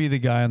 You'll be the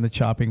guy on the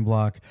chopping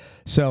block.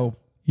 So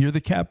you're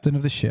the captain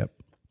of the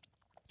ship.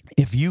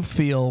 If you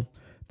feel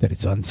that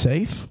it's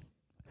unsafe,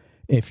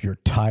 if you're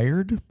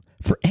tired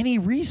for any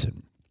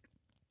reason,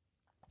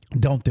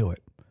 don't do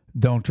it.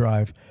 Don't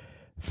drive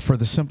for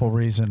the simple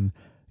reason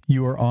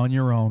you are on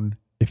your own.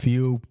 If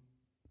you're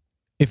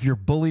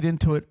bullied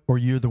into it or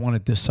you're the one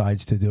that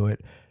decides to do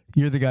it,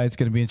 you're the guy that's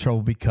going to be in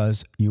trouble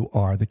because you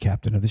are the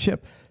captain of the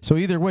ship. So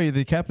either way,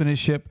 the captain of the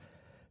ship,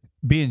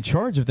 be in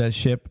charge of that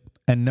ship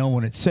and know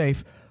when it's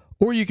safe,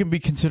 or you can be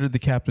considered the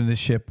captain of the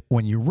ship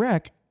when you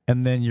wreck,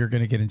 and then you're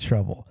going to get in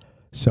trouble.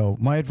 So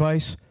my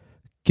advice,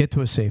 get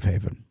to a safe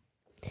haven.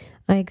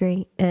 I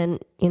agree. And,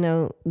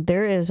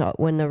 there is,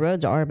 when the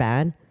roads are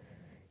bad,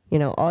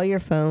 all your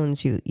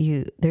phones,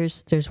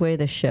 there's way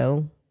to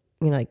show,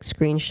 like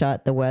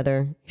screenshot the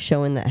weather,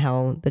 showing that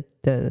how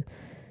the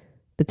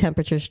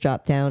temperatures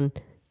drop down.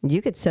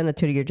 You could send it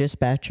to your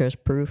dispatcher as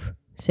proof,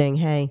 saying,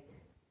 hey,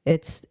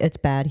 it's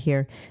bad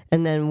here.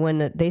 And then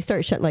when they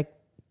start shutting, like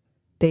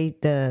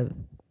the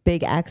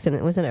big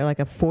accident, wasn't it like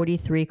a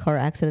 43 car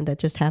accident that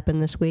just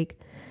happened this week?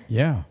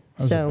 Yeah,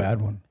 that was a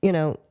bad one.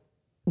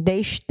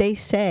 They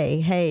say,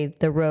 hey,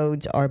 the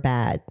roads are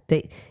bad.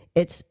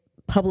 It's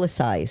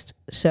publicized.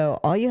 So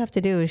all you have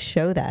to do is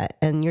show that.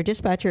 And your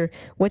dispatcher,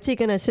 what's he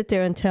going to sit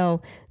there and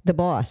tell the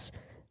boss?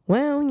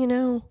 Well,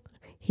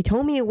 he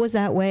told me it was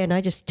that way and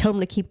I just told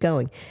him to keep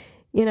going.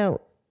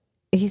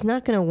 He's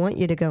not going to want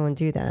you to go and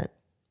do that.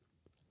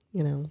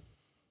 No,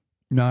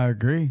 I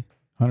agree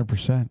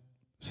 100%.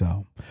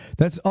 So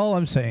that's all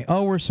I'm saying.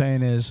 All we're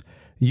saying is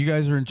you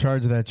guys are in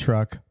charge of that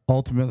truck.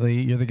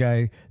 Ultimately, you're the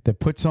guy that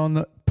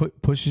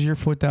pushes your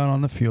foot down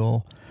on the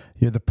fuel.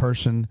 You're the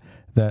person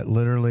that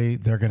literally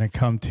they're going to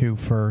come to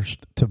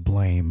first to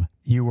blame.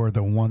 You are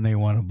the one they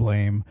want to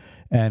blame.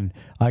 And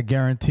I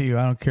guarantee you,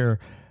 I don't care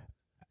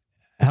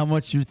how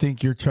much you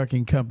think your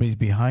trucking company's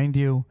behind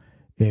you.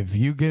 If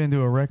you get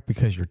into a wreck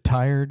because you're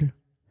tired,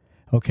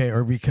 okay,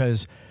 or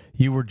because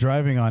you were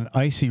driving on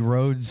icy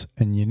roads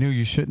and you knew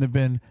you shouldn't have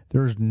been,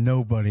 there's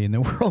nobody in the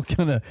world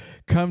going to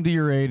come to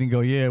your aid and go,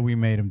 yeah, we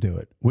made him do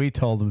it. We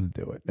told him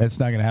to do it. That's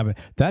not going to happen.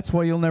 That's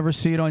why you'll never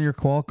see it on your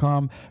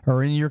Qualcomm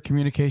or in your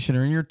communication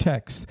or in your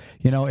text.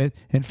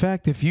 In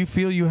fact, if you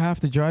feel you have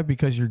to drive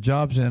because your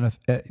job's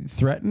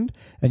threatened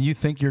and you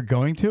think you're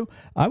going to,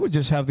 I would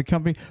just have the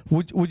company,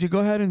 would you go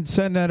ahead and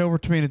send that over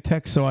to me in a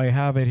text so I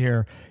have it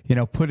here,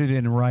 put it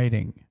in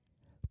writing.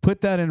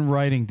 Put that in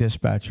writing,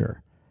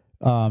 dispatcher.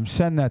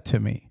 Send that to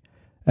me,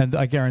 and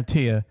I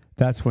guarantee you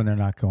that's when they're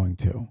not going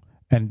to,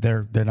 and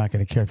they're not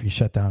going to care if you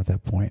shut down at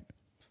that point.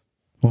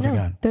 Moving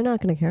on. They're not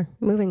going to care.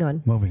 Moving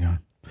on.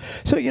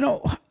 So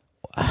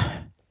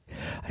I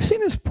seen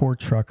this poor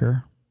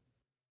trucker.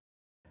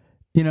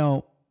 There's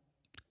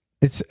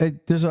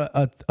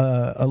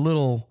a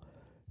little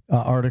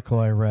article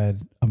I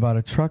read about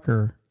a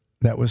trucker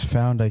that was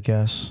found, I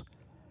guess,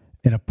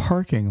 in a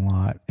parking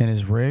lot in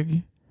his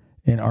rig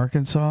in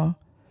Arkansas,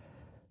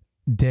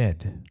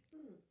 dead.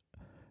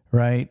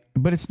 Right?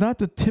 But it's not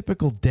the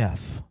typical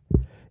death.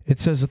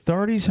 It says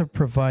authorities have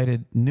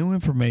provided new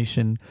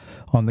information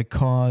on the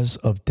cause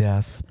of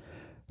death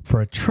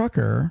for a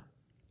trucker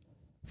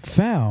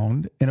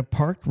found in a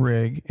parked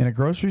rig in a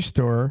grocery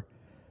store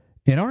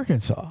in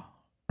Arkansas,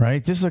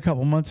 right? Just a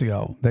couple months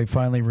ago, they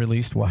finally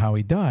released how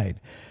he died.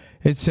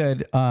 It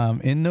said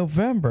in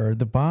November,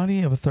 the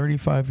body of a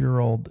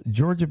 35-year-old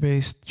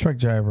Georgia-based truck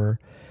driver,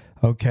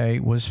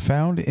 was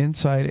found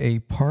inside a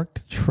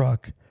parked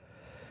truck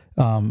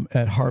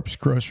at Harp's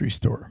grocery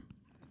store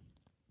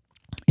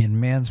in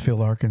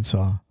Mansfield,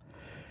 Arkansas.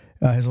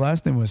 His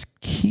last name was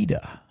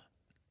Kieta.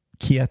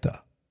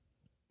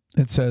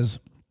 It says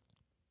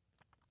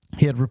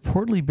he had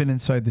reportedly been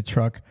inside the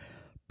truck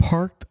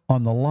parked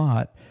on the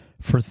lot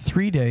for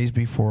 3 days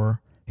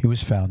before he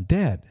was found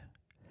dead.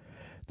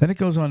 Then it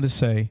goes on to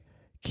say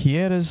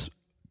Kieta's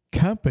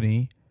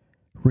company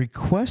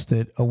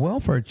requested a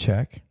welfare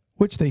check,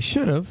 which they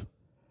should have.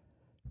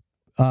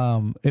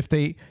 If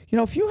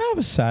you have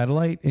a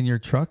satellite in your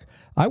truck,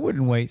 I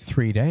wouldn't wait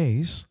 3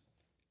 days.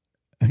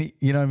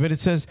 But it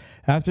says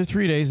after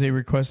 3 days, they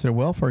requested a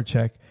welfare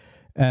check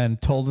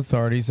and told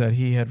authorities that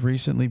he had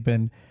recently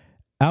been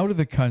out of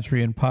the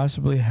country and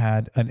possibly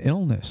had an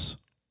illness.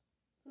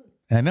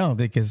 I know,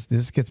 because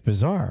this gets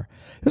bizarre.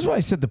 That's why I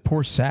said the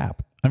poor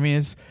sap. I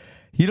mean,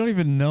 you don't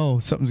even know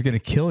something's going to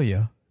kill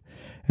you.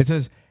 It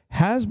says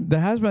the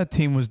hazmat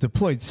team was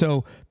deployed.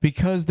 So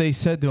because they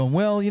said to him,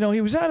 well,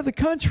 he was out of the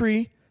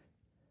country.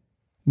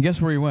 And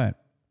guess where he went?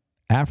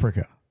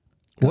 Africa.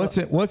 What's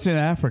in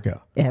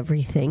Africa?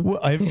 Everything.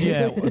 Well,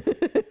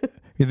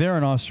 they're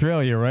in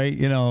Australia,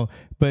 right?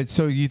 But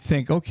so you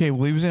think, okay,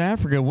 well, he was in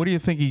Africa. What do you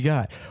think he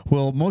got?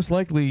 Well, most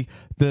likely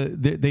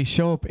they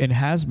show up in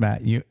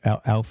hazmat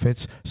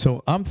outfits.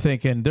 So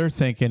they're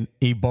thinking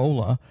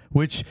Ebola,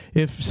 which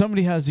if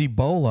somebody has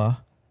Ebola,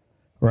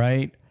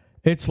 right,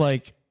 it's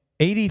like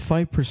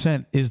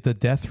 85% is the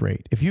death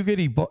rate. If you get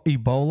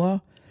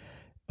Ebola,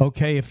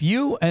 okay, if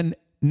you and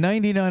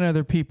 99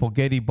 other people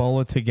get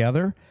Ebola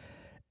together,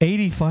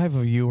 85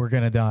 of you are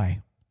going to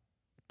die.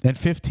 And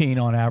 15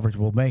 on average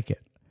will make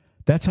it.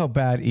 That's how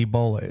bad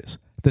Ebola is.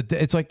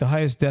 It's like the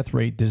highest death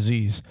rate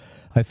disease,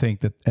 I think,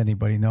 that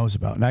anybody knows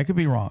about. And I could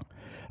be wrong.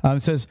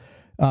 It says,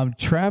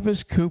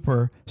 Travis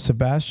Cooper,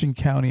 Sebastian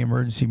County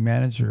Emergency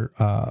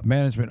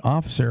Management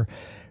Officer,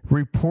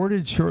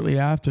 reported shortly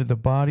after the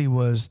body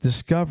was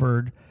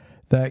discovered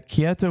that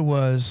Kieta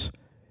was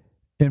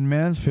in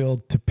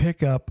Mansfield to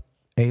pick up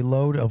a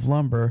load of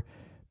lumber,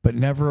 but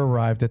never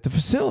arrived at the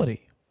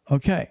facility.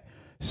 Okay,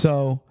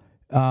 so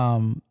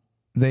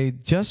they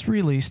just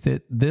released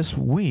it this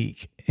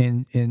week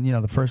in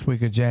the first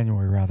week of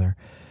January, rather.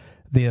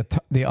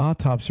 The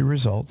autopsy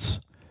results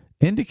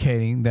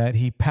indicating that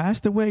he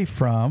passed away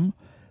from,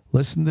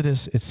 listen to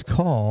this, it's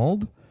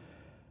called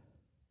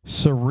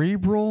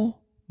cerebral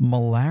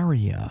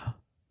malaria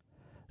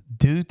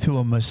due to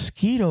a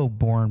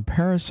mosquito-borne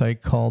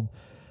parasite called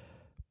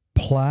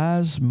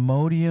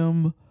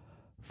Plasmodium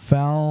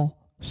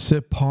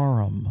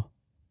falciparum.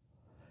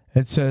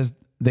 It says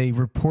they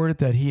reported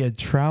that he had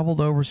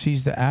traveled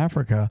overseas to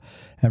Africa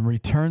and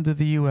returned to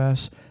the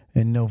U.S.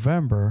 in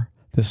November.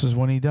 This is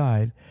when he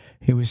died.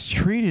 He was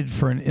treated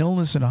for an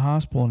illness in a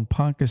hospital in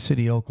Ponca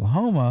City,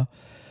 Oklahoma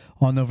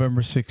on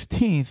November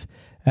 16th.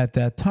 At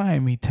that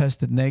time, he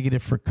tested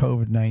negative for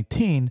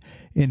COVID-19,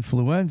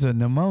 influenza,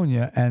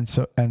 pneumonia,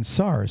 and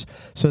SARS.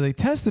 So they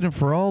tested him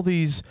for all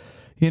these,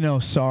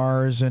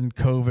 SARS and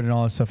COVID and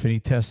all that stuff, and he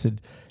tested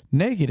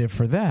negative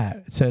for that.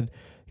 It said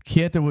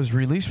Kieta was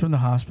released from the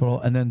hospital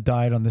and then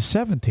died on the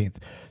 17th.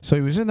 So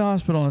he was in the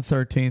hospital on the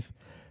 13th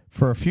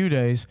for a few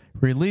days,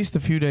 released a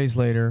few days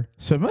later.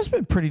 So he must have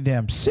been pretty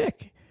damn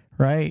sick,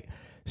 right?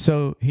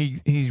 So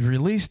he's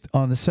released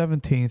on the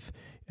 17th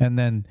and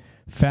then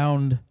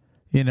found,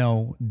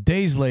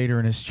 days later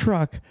in his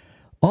truck,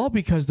 all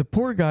because the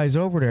poor guy's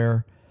over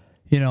there,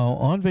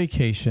 on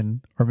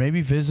vacation or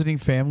maybe visiting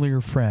family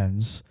or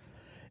friends,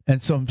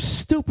 and some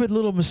stupid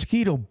little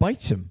mosquito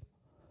bites him.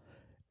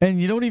 And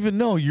you don't even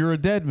know you're a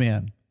dead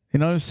man. You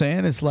know what I'm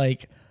saying? It's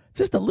like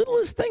just the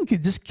littlest thing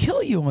could just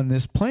kill you on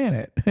this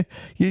planet.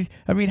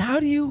 How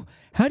do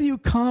you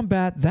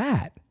combat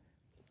that?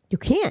 You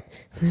can't.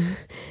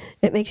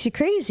 It makes you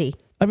crazy.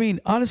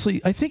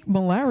 Honestly, I think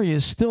malaria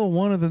is still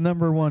one of the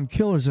number one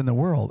killers in the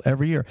world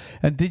every year.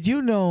 And did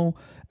you know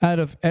out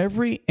of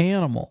every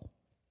animal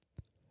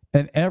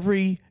and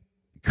every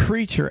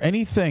creature,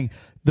 anything,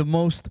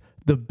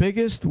 the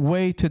biggest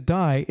way to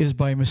die is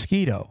by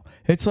mosquito.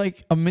 It's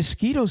like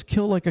mosquitoes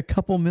kill like a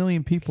couple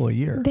million people a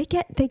year.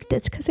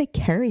 That's because they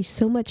carry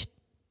so much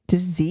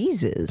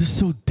diseases. They're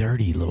so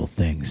dirty little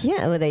things.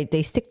 Yeah, well,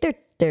 they stick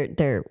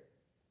their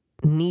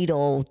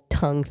needle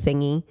tongue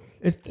thingy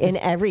in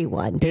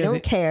everyone. They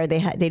don't care.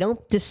 They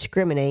don't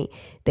discriminate.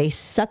 They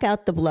suck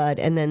out the blood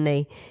and then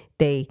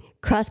they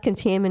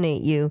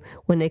cross-contaminate you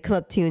when they come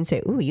up to you and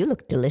say, "Ooh, you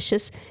look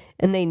delicious,"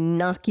 and they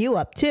knock you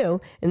up too.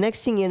 And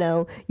next thing you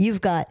know,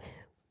 you've got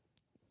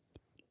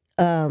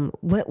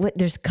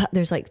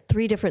there's like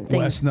 3 different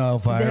things. West Nile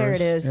virus. There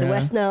it is, the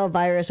West Nile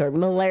virus or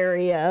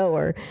malaria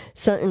or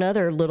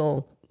another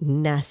little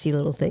nasty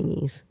little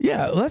thingies.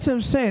 Yeah, well, that's what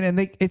I'm saying. And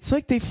it's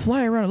like they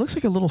fly around. It looks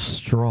like a little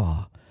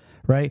straw,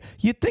 right?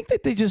 You'd think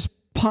that they just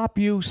pop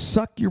you,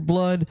 suck your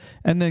blood,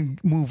 and then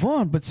move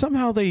on. But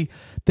somehow they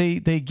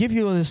give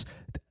you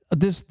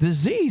this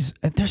disease,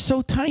 and they're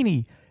so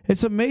tiny.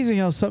 It's amazing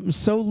how something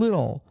so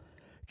little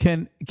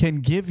can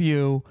give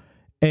you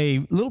a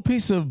little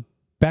piece of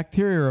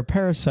bacteria or a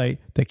parasite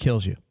that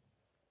kills you.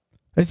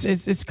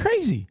 It's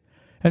crazy.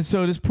 And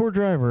so this poor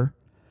driver,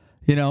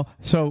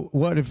 so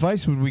what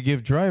advice would we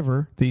give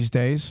driver these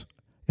days?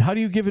 How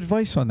do you give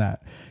advice on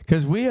that?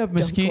 Because we have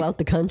mosquitoes. Don't go out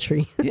the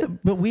country. Yeah,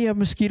 but we have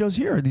mosquitoes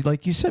here.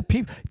 Like you said,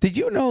 did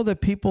you know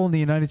that people in the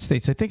United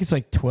States, I think it's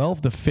like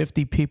 12 to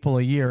 50 people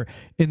a year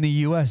in the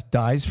U.S.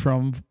 dies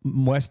from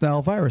West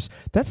Nile virus?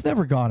 That's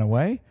never gone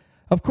away.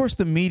 Of course,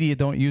 the media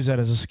don't use that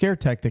as a scare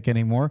tactic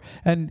anymore.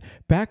 And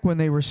back when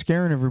they were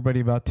scaring everybody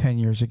about 10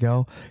 years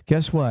ago,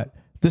 guess what?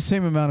 The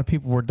same amount of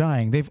people were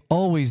dying. They've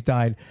always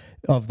died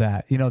of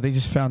that. They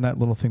just found that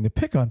little thing to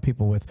pick on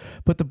people with.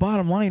 But the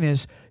bottom line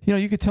is,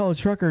 you could tell a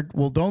trucker,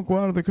 well, don't go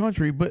out of the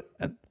country, but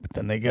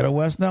then they get a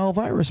West Nile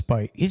virus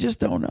bite. You just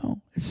don't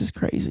know. It's just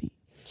crazy.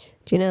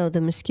 Do you know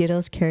the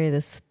mosquitoes carry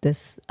this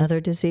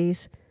other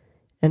disease?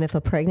 And if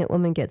a pregnant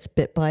woman gets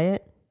bit by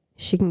it,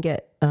 she can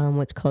get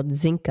what's called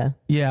Zika.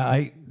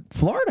 Yeah,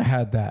 Florida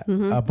had that.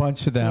 Mm-hmm. A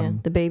bunch of them. Yeah,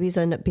 the babies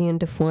end up being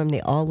deformed.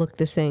 They all look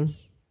the same.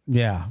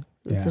 Yeah.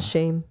 It's a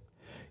shame.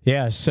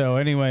 Yeah. So,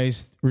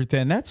 anyways, Ruth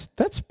Ann,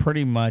 that's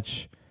pretty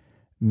much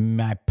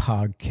my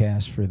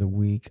podcast for the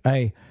week.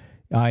 I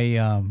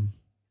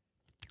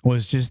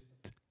was just,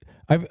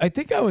 I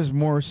think I was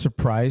more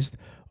surprised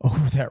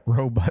over that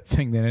robot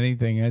thing than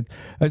anything.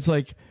 It's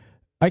like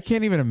I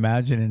can't even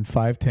imagine in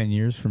 5-10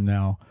 years from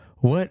now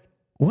what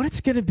what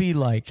it's going to be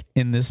like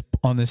on this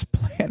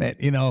planet.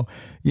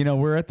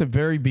 We're at the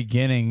very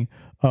beginning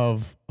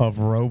of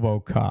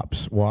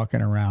RoboCops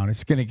walking around.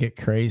 It's going to get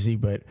crazy,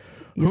 but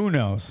who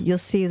knows? You'll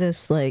see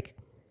this like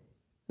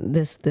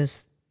this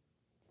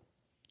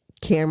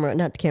camera,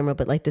 not the camera,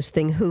 but like this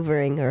thing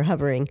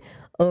hovering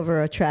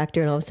over a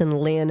tractor, and all of a sudden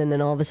land, and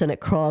then all of a sudden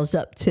it crawls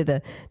up to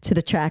the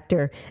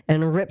tractor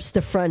and rips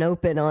the front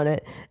open on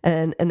it,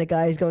 and the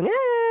guy's going,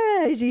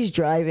 as he's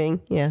driving.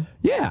 Yeah,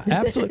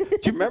 absolutely. Do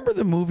you remember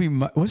the movie?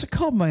 Was it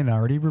called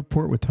Minority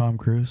Report with Tom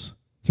Cruise?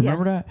 Do you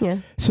remember that? Yeah.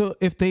 So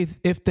if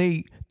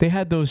they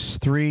had those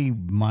 3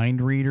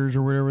 mind readers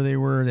or whatever they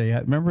were,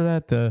 remember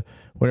that,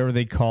 whatever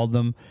they called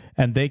them,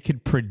 and they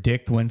could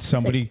predict when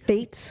somebody, like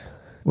fates.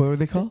 What were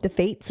they called? The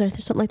fates, or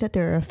something like that.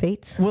 There are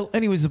fates. Well,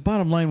 anyways, the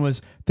bottom line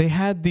was they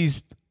had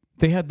the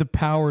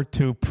power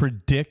to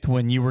predict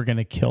when you were going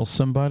to kill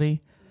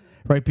somebody.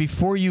 Right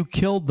before you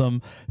killed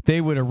them,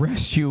 they would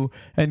arrest you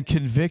and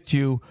convict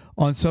you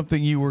on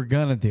something you were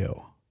going to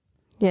do.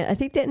 Yeah, I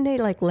think didn't they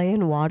like lay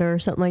in water or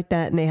something like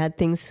that, and they had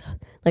things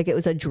like it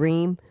was a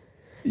dream.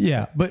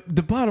 Yeah, but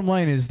the bottom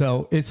line is,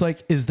 though, it's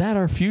like, is that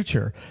our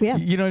future? Yeah.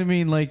 You know what I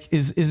mean? Like,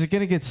 is it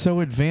going to get so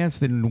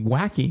advanced in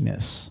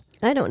wackiness?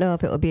 I don't know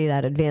if it will be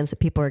that advanced that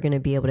people are going to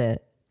be able to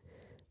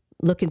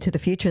look into the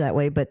future that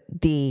way, but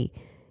the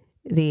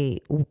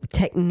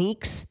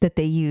techniques that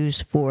they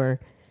use for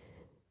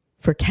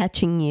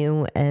catching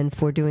you and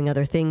for doing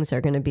other things are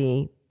going to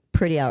be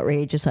pretty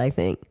outrageous, I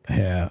think.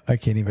 Yeah, I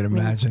can't even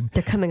imagine.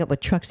 They're coming up with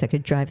trucks that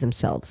could drive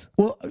themselves.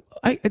 Well,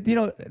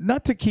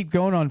 not to keep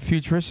going on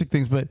futuristic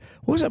things, but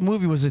what was that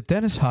movie? Was it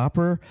Dennis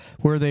Hopper,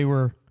 where they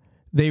were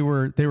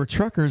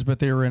truckers, but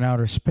they were in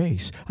outer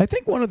space? I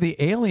think one of the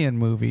Alien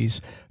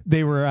movies,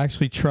 they were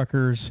actually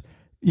truckers,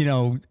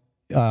 driving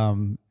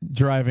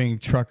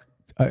truck.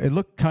 It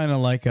looked kind of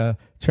like a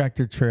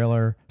tractor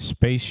trailer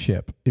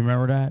spaceship. You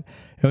remember that?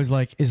 It was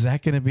like, is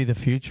that going to be the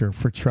future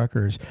for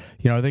truckers?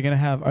 Are they going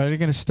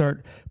to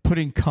start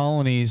putting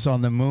colonies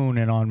on the moon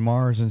and on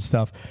Mars and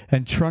stuff,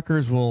 and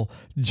truckers will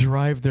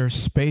drive their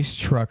space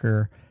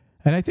trucker?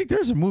 And I think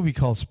there's a movie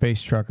called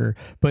Space Trucker,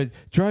 but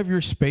drive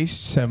your space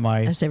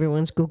semi. As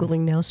everyone's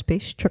Googling now,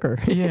 space trucker.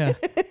 Yeah.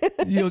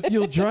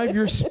 You'll drive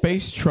your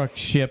space truck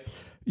ship,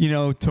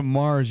 to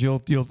Mars.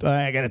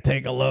 I got to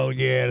take a load,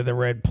 to the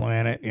red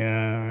planet.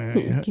 Yeah.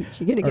 You're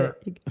going to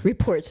get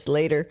reports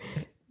later.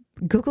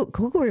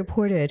 Google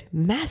reported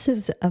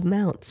massive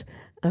amounts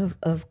of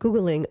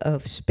Googling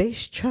of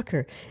space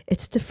trucker.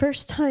 It's the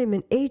first time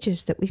in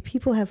ages that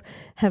people have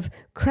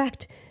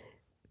cracked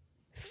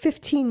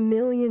 15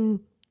 million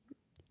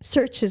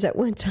searches at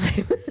one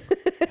time.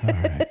 All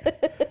right.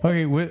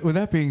 Okay, with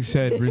that being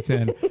said, Ruth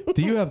Ann,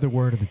 do you have the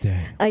word of the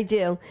day? I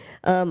do.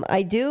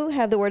 I do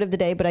have the word of the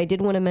day, but I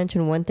did want to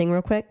mention one thing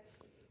real quick.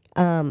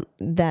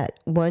 That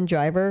one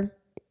driver,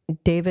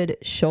 David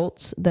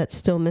Schultz, that's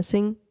still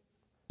missing.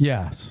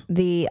 Yes.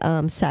 The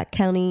Sac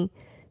County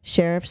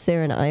sheriffs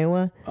there in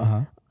Iowa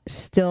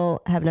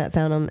still have not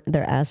found him.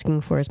 They're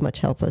asking for as much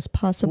help as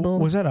possible.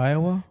 Was that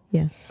Iowa?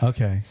 Yes.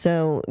 Okay.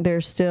 So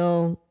there's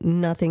still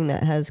nothing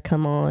that has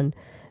come on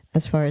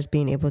as far as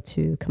being able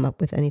to come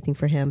up with anything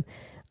for him.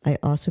 I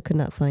also could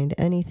not find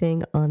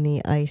anything on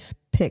the Ice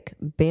Pick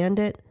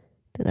Bandit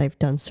that I've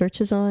done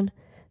searches on.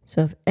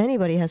 So if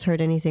anybody has heard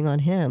anything on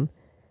him,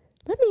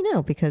 let me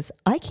know, because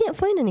I can't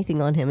find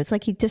anything on him. It's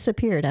like he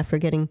disappeared after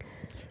getting...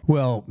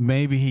 Well,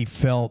 maybe he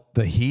felt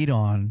the heat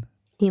on.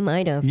 He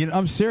might have.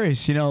 I'm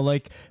serious,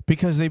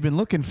 because they've been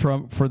looking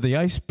for the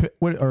Ice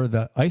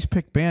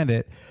Pick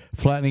Bandit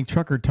flattening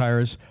trucker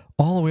tires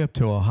all the way up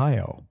to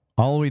Ohio,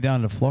 all the way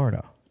down to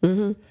Florida.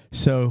 Mm-hmm.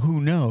 So who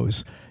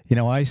knows?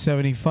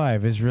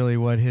 I-75 is really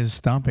what his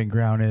stomping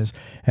ground is,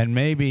 and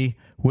maybe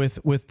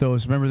with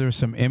those. Remember, there were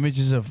some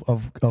images of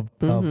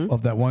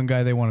that one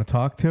guy they want to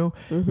talk to.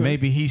 Mm-hmm.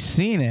 Maybe he's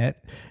seen it,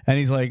 and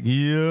he's like,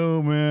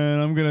 "Yo, man,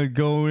 I'm gonna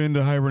go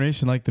into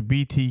hibernation like the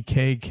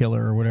BTK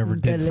killer or whatever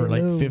did for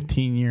like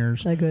 15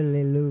 years."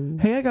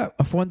 Hey, I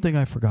got one thing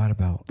I forgot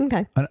about.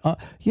 Okay. Ben.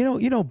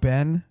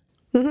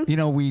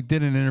 Mm-hmm. We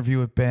did an interview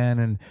with Ben,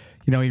 and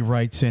he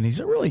writes in. He's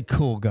a really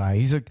cool guy.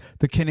 He's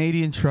the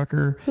Canadian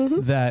trucker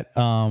that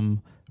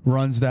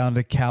runs down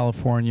to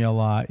California a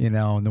lot,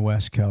 on the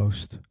West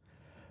Coast.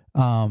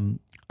 I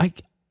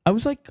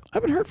was like, I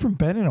haven't heard from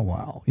Ben in a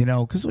while,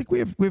 because we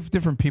have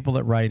different people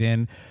that write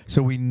in,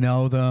 so we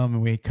know them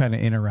and we kind of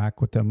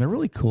interact with them. They're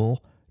really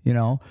cool,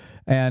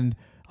 And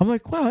I'm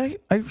like, wow,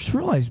 I just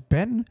realized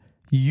Ben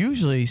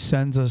usually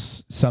sends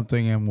us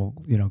something, and we'll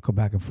go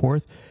back and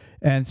forth.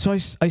 And so I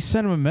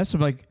sent him a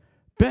message like,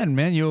 Ben,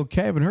 man, you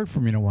okay? I haven't heard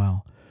from you in a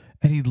while.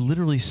 And he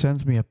literally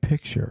sends me a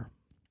picture,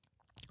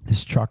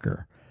 this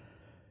trucker,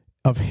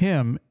 of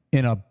him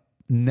in a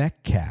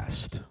neck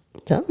cast.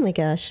 Oh, my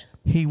gosh.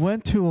 He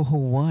went to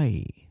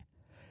Hawaii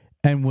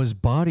and was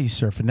body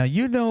surfing. Now,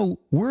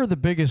 where are the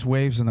biggest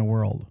waves in the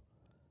world?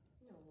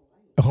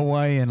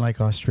 Hawaii and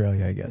like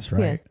Australia, I guess,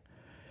 right? Yeah.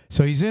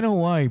 So he's in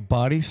Hawaii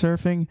body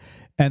surfing,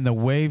 and the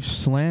wave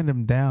slammed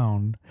him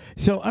down.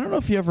 So I don't know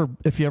if you ever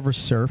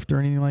surfed or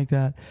anything like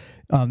that.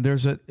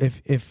 There's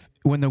if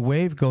when the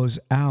wave goes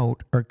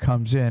out or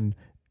comes in,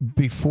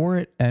 before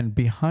it and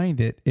behind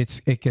it,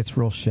 it gets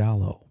real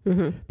shallow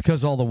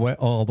because all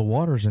the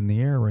water's in the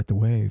air at the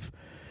wave,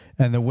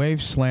 and the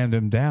wave slammed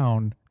him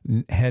down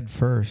head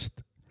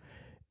first,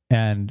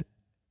 and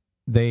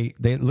they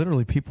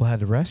literally, people had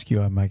to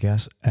rescue him, I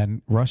guess,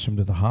 and rush him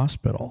to the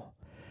hospital.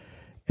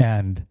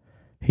 And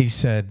he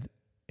said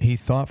he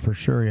thought for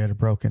sure he had a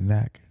broken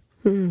neck.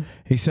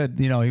 He said,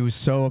 he was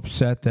so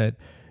upset that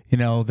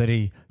that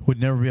he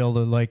would never be able to,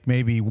 like,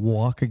 maybe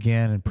walk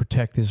again and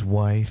protect his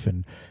wife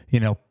and,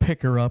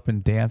 pick her up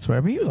and dance with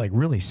her. I mean, he was like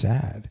really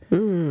sad.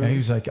 And he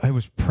was like, I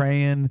was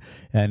praying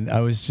and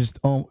I was just,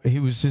 he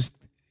was just,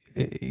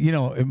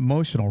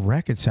 emotional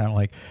wreck. It sounded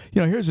like,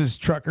 here's this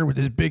trucker with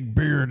this big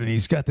beard and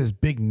he's got this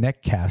big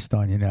neck cast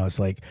on, it's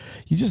like,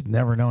 you just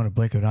never know in a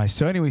blink of an eye.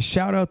 So anyway,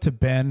 shout out to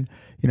Ben,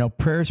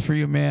 prayers for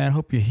you, man.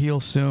 Hope you heal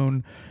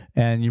soon.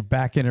 And you're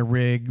back in a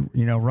rig,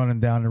 running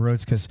down the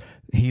roads, because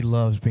he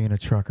loves being a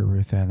trucker,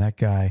 Ruth Ann. That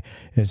guy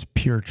is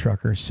pure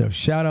trucker. So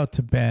shout out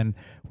to Ben.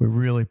 We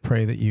really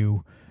pray that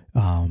you,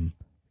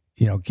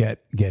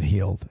 get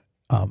healed.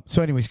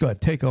 So anyways, go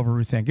ahead. Take over,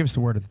 Ruth Ann. Give us the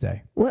word of the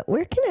day.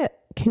 Where can a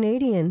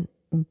Canadian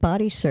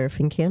body surf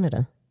in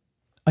Canada?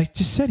 I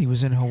just said he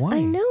was in Hawaii.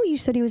 I know you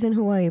said he was in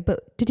Hawaii,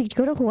 but did he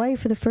go to Hawaii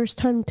for the first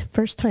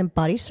time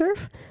body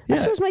surf? Yeah.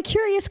 That was my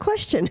curious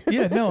question.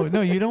 Yeah,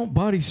 no, you don't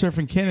body surf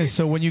in Canada.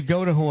 So when you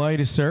go to Hawaii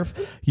to surf,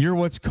 you're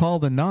what's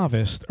called a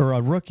novice or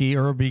a rookie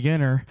or a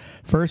beginner,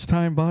 first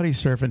time body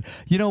surfing.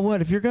 You know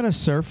what? If you're going to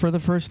surf for the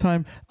first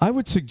time, I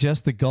would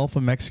suggest the Gulf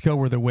of Mexico,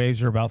 where the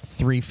waves are about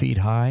 3 feet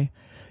high.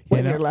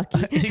 When you're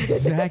lucky.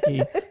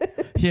 Exactly.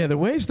 Yeah, the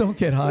waves don't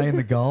get high in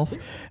the Gulf.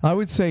 I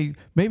would say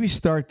maybe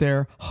start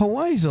there.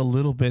 Hawaii's a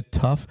little bit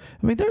tough.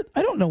 I mean,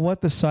 I don't know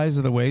what the size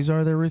of the waves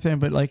are there, Ruth Ann,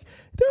 but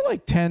they're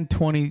like 10,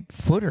 20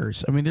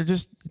 footers. I mean, they're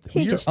just...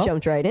 He just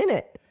jumped right in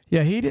it.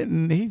 Yeah, he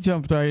didn't. He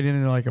jumped right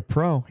in it like a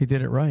pro. He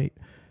did it right.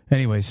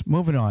 Anyways,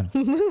 moving on.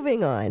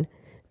 Moving on.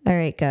 All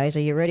right, guys,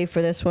 are you ready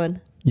for this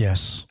one?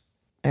 Yes.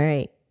 All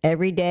right.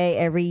 Every day,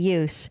 every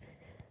use.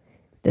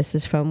 This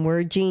is from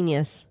Word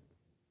Genius.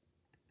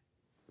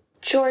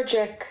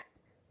 Georgic.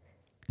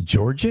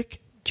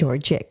 Georgic?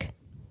 Georgic.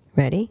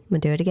 Ready? I'm going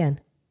to do it again.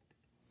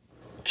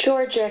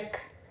 Georgic.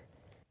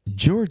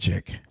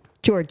 Georgic.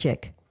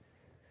 Georgic.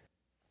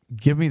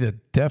 Give me the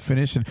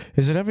definition.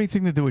 Does it have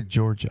anything to do with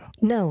Georgia?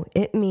 No,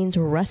 it means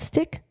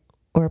rustic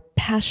or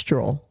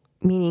pastoral,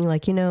 meaning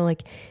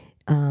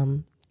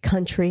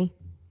country.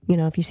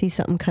 If you see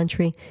something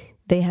country,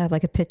 they have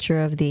like a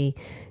picture of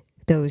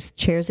those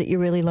chairs that you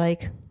really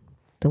like,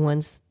 the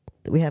ones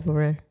that we have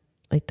over,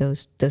 like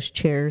those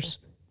chairs,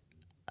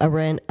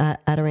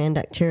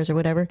 Adirondack chairs or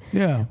whatever.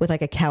 Yeah. With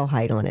like a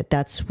cowhide on it.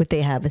 That's what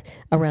they have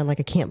around like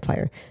a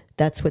campfire.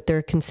 That's what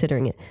they're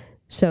considering it.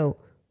 So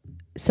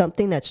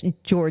something that's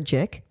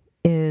Georgic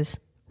is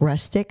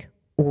rustic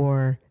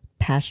or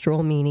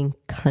pastoral, meaning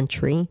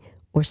country,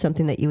 or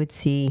something that you would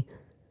see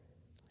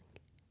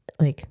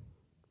like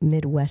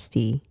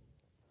Midwesty,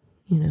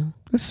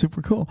 That's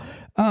super cool.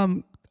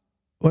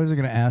 What was I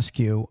going to ask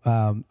you?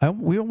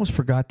 We almost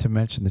forgot to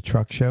mention the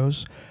truck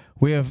shows.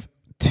 We have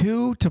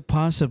 2 to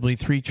possibly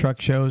 3 truck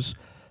shows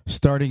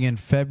starting in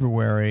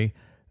February.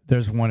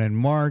 There's one in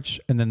March,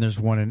 and then there's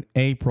one in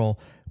April.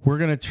 We're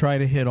going to try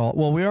to hit all.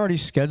 Well, we already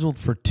scheduled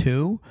for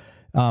 2.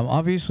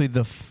 Obviously,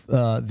 the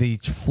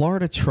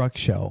Florida Truck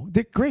Show.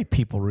 They're great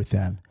people, Ruth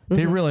Ann.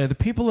 They really are. The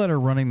people that are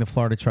running the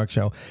Florida Truck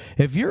Show.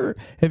 If you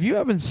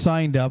haven't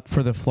signed up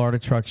for the Florida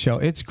Truck Show,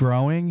 it's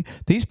growing.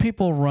 These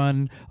people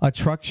run a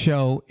truck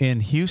show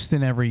in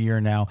Houston every year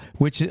now,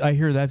 which I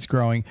hear that's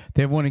growing.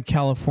 They have one in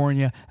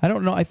California. I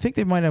don't know. I think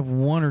they might have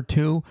 1 or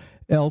 2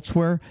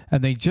 elsewhere,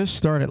 and they just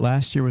started.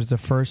 Last year was the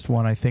first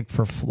one, I think,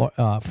 for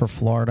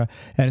Florida,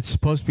 and it's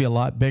supposed to be a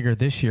lot bigger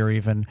this year.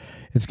 Even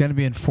it's going to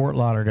be in Fort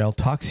Lauderdale.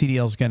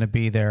 TalkCDL is going to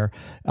be there.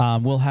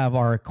 We'll have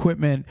our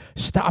equipment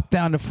stop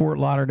down to Fort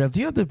Lauderdale.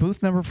 Do you have the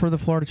booth number for the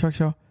Florida Truck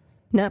Show?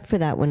 Not for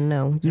that one.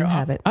 No, you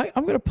have it.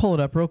 I'm going to pull it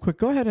up real quick.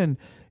 Go ahead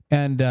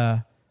and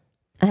I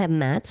have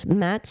Matt's.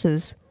 Matt's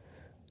is.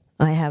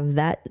 I have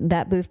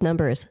that booth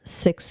number is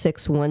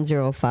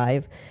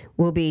 66105.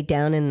 We'll be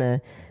down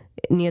in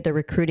near the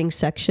recruiting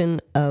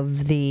section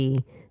of the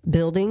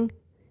building.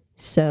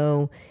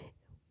 So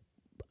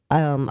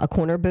a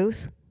corner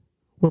booth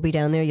will be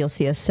down there. You'll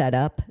see us set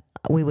up.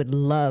 We would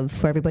love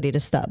for everybody to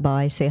stop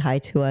by, say hi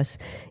to us,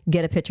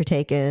 get a picture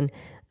taken.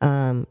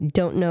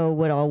 Don't know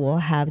what all we'll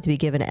have to be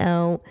given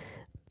out,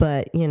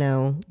 but,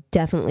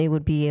 definitely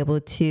would be able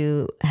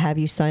to have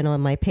you sign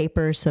on my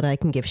paper so that I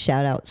can give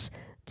shout outs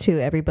to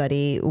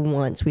everybody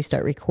once we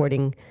start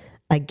recording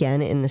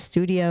again in the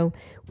studio.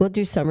 We'll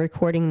do some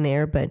recording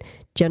there, but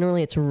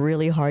generally it's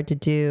really hard to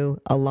do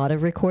a lot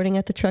of recording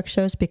at the truck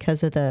shows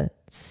because of the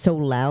so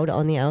loud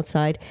on the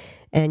outside.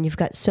 And you've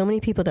got so many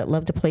people that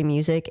love to play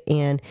music,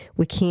 and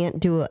we can't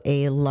do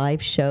a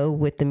live show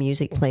with the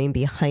music playing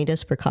behind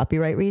us for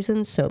copyright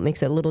reasons. So it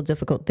makes it a little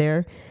difficult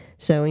there.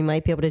 So we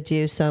might be able to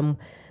do some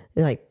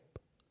like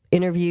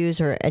interviews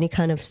or any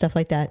kind of stuff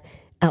like that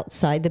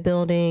outside the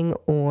building,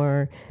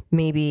 or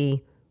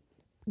maybe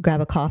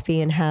grab a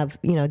coffee and have,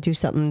 do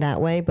something that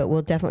way. But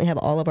we'll definitely have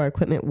all of our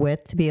equipment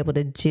to be able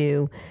to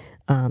do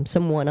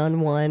some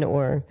one-on-one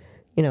or,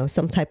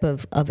 some type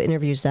of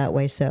interviews that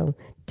way. So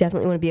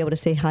definitely want to be able to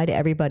say hi to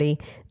everybody.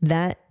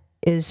 That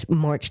is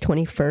March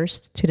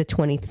 21st to the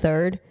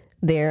 23rd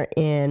there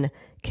in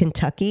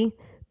Kentucky,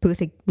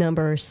 booth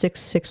number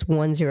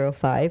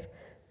 66105.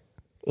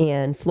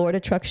 And Florida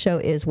Truck Show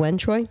is when,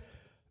 Troy?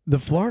 The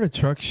Florida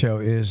Truck Show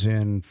is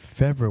in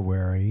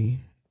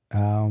February.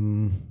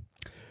 I'll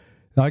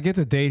get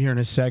the date here in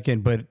a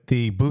second, but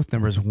the booth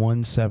number is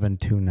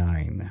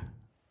 1729.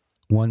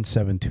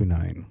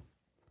 1729.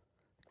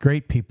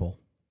 Great people.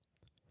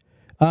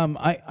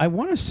 I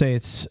want to say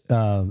it's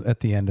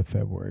at the end of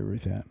February,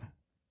 Ruth Ann.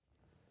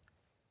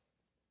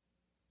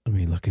 Let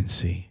me look and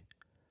see.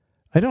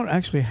 I don't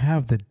actually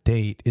have the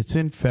date. It's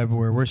in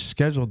February. We're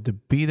scheduled to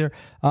be there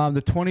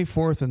the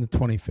 24th and the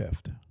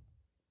 25th.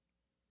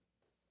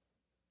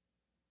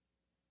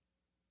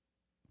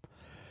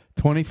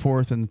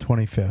 24th and the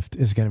 25th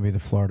is going to be the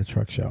Florida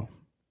Truck Show.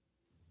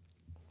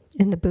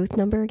 And the booth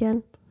number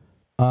again?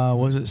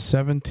 Was it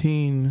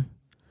 1729?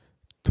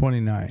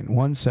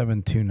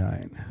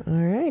 1729. All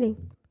righty.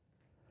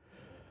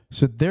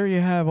 So there you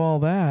have all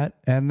that.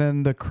 And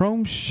then the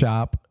Chrome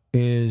Shop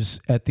is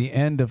at the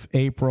end of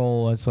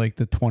April. It's like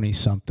the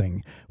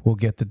 20-something. We'll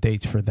get the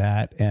dates for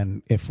that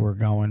and if we're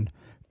going.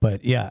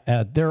 But yeah,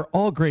 they're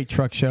all great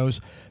truck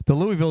shows. The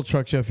Louisville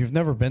Truck Show, if you've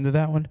never been to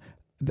that one,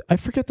 I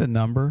forget the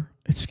number.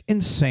 It's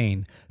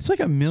insane. It's like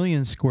 1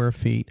 million square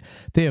feet.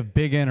 They have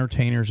big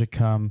entertainers that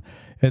come.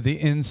 At the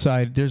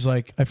inside, there's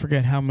like, I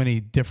forget how many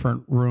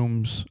different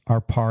rooms are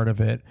part of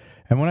it.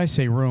 And when I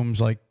say rooms,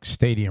 like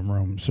stadium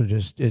rooms,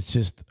 it's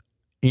just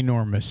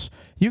enormous.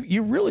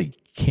 You really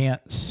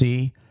can't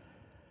see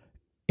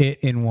it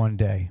in one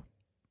day.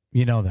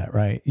 You know that,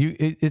 right?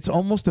 It's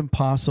almost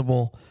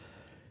impossible.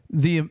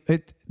 The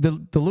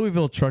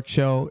Louisville Truck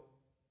Show,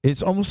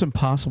 it's almost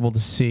impossible to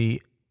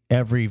see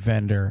every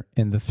vendor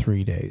in the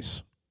 3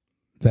 days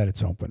that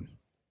it's open.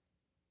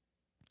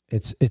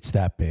 It's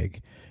that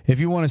big. If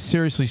you want to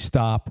seriously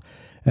stop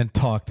and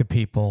talk to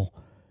people,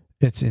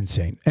 it's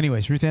insane.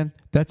 Anyways, Ruth Ann,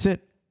 that's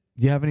it.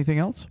 Do you have anything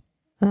else?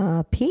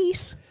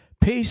 Peace.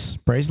 Peace.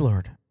 Praise the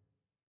Lord.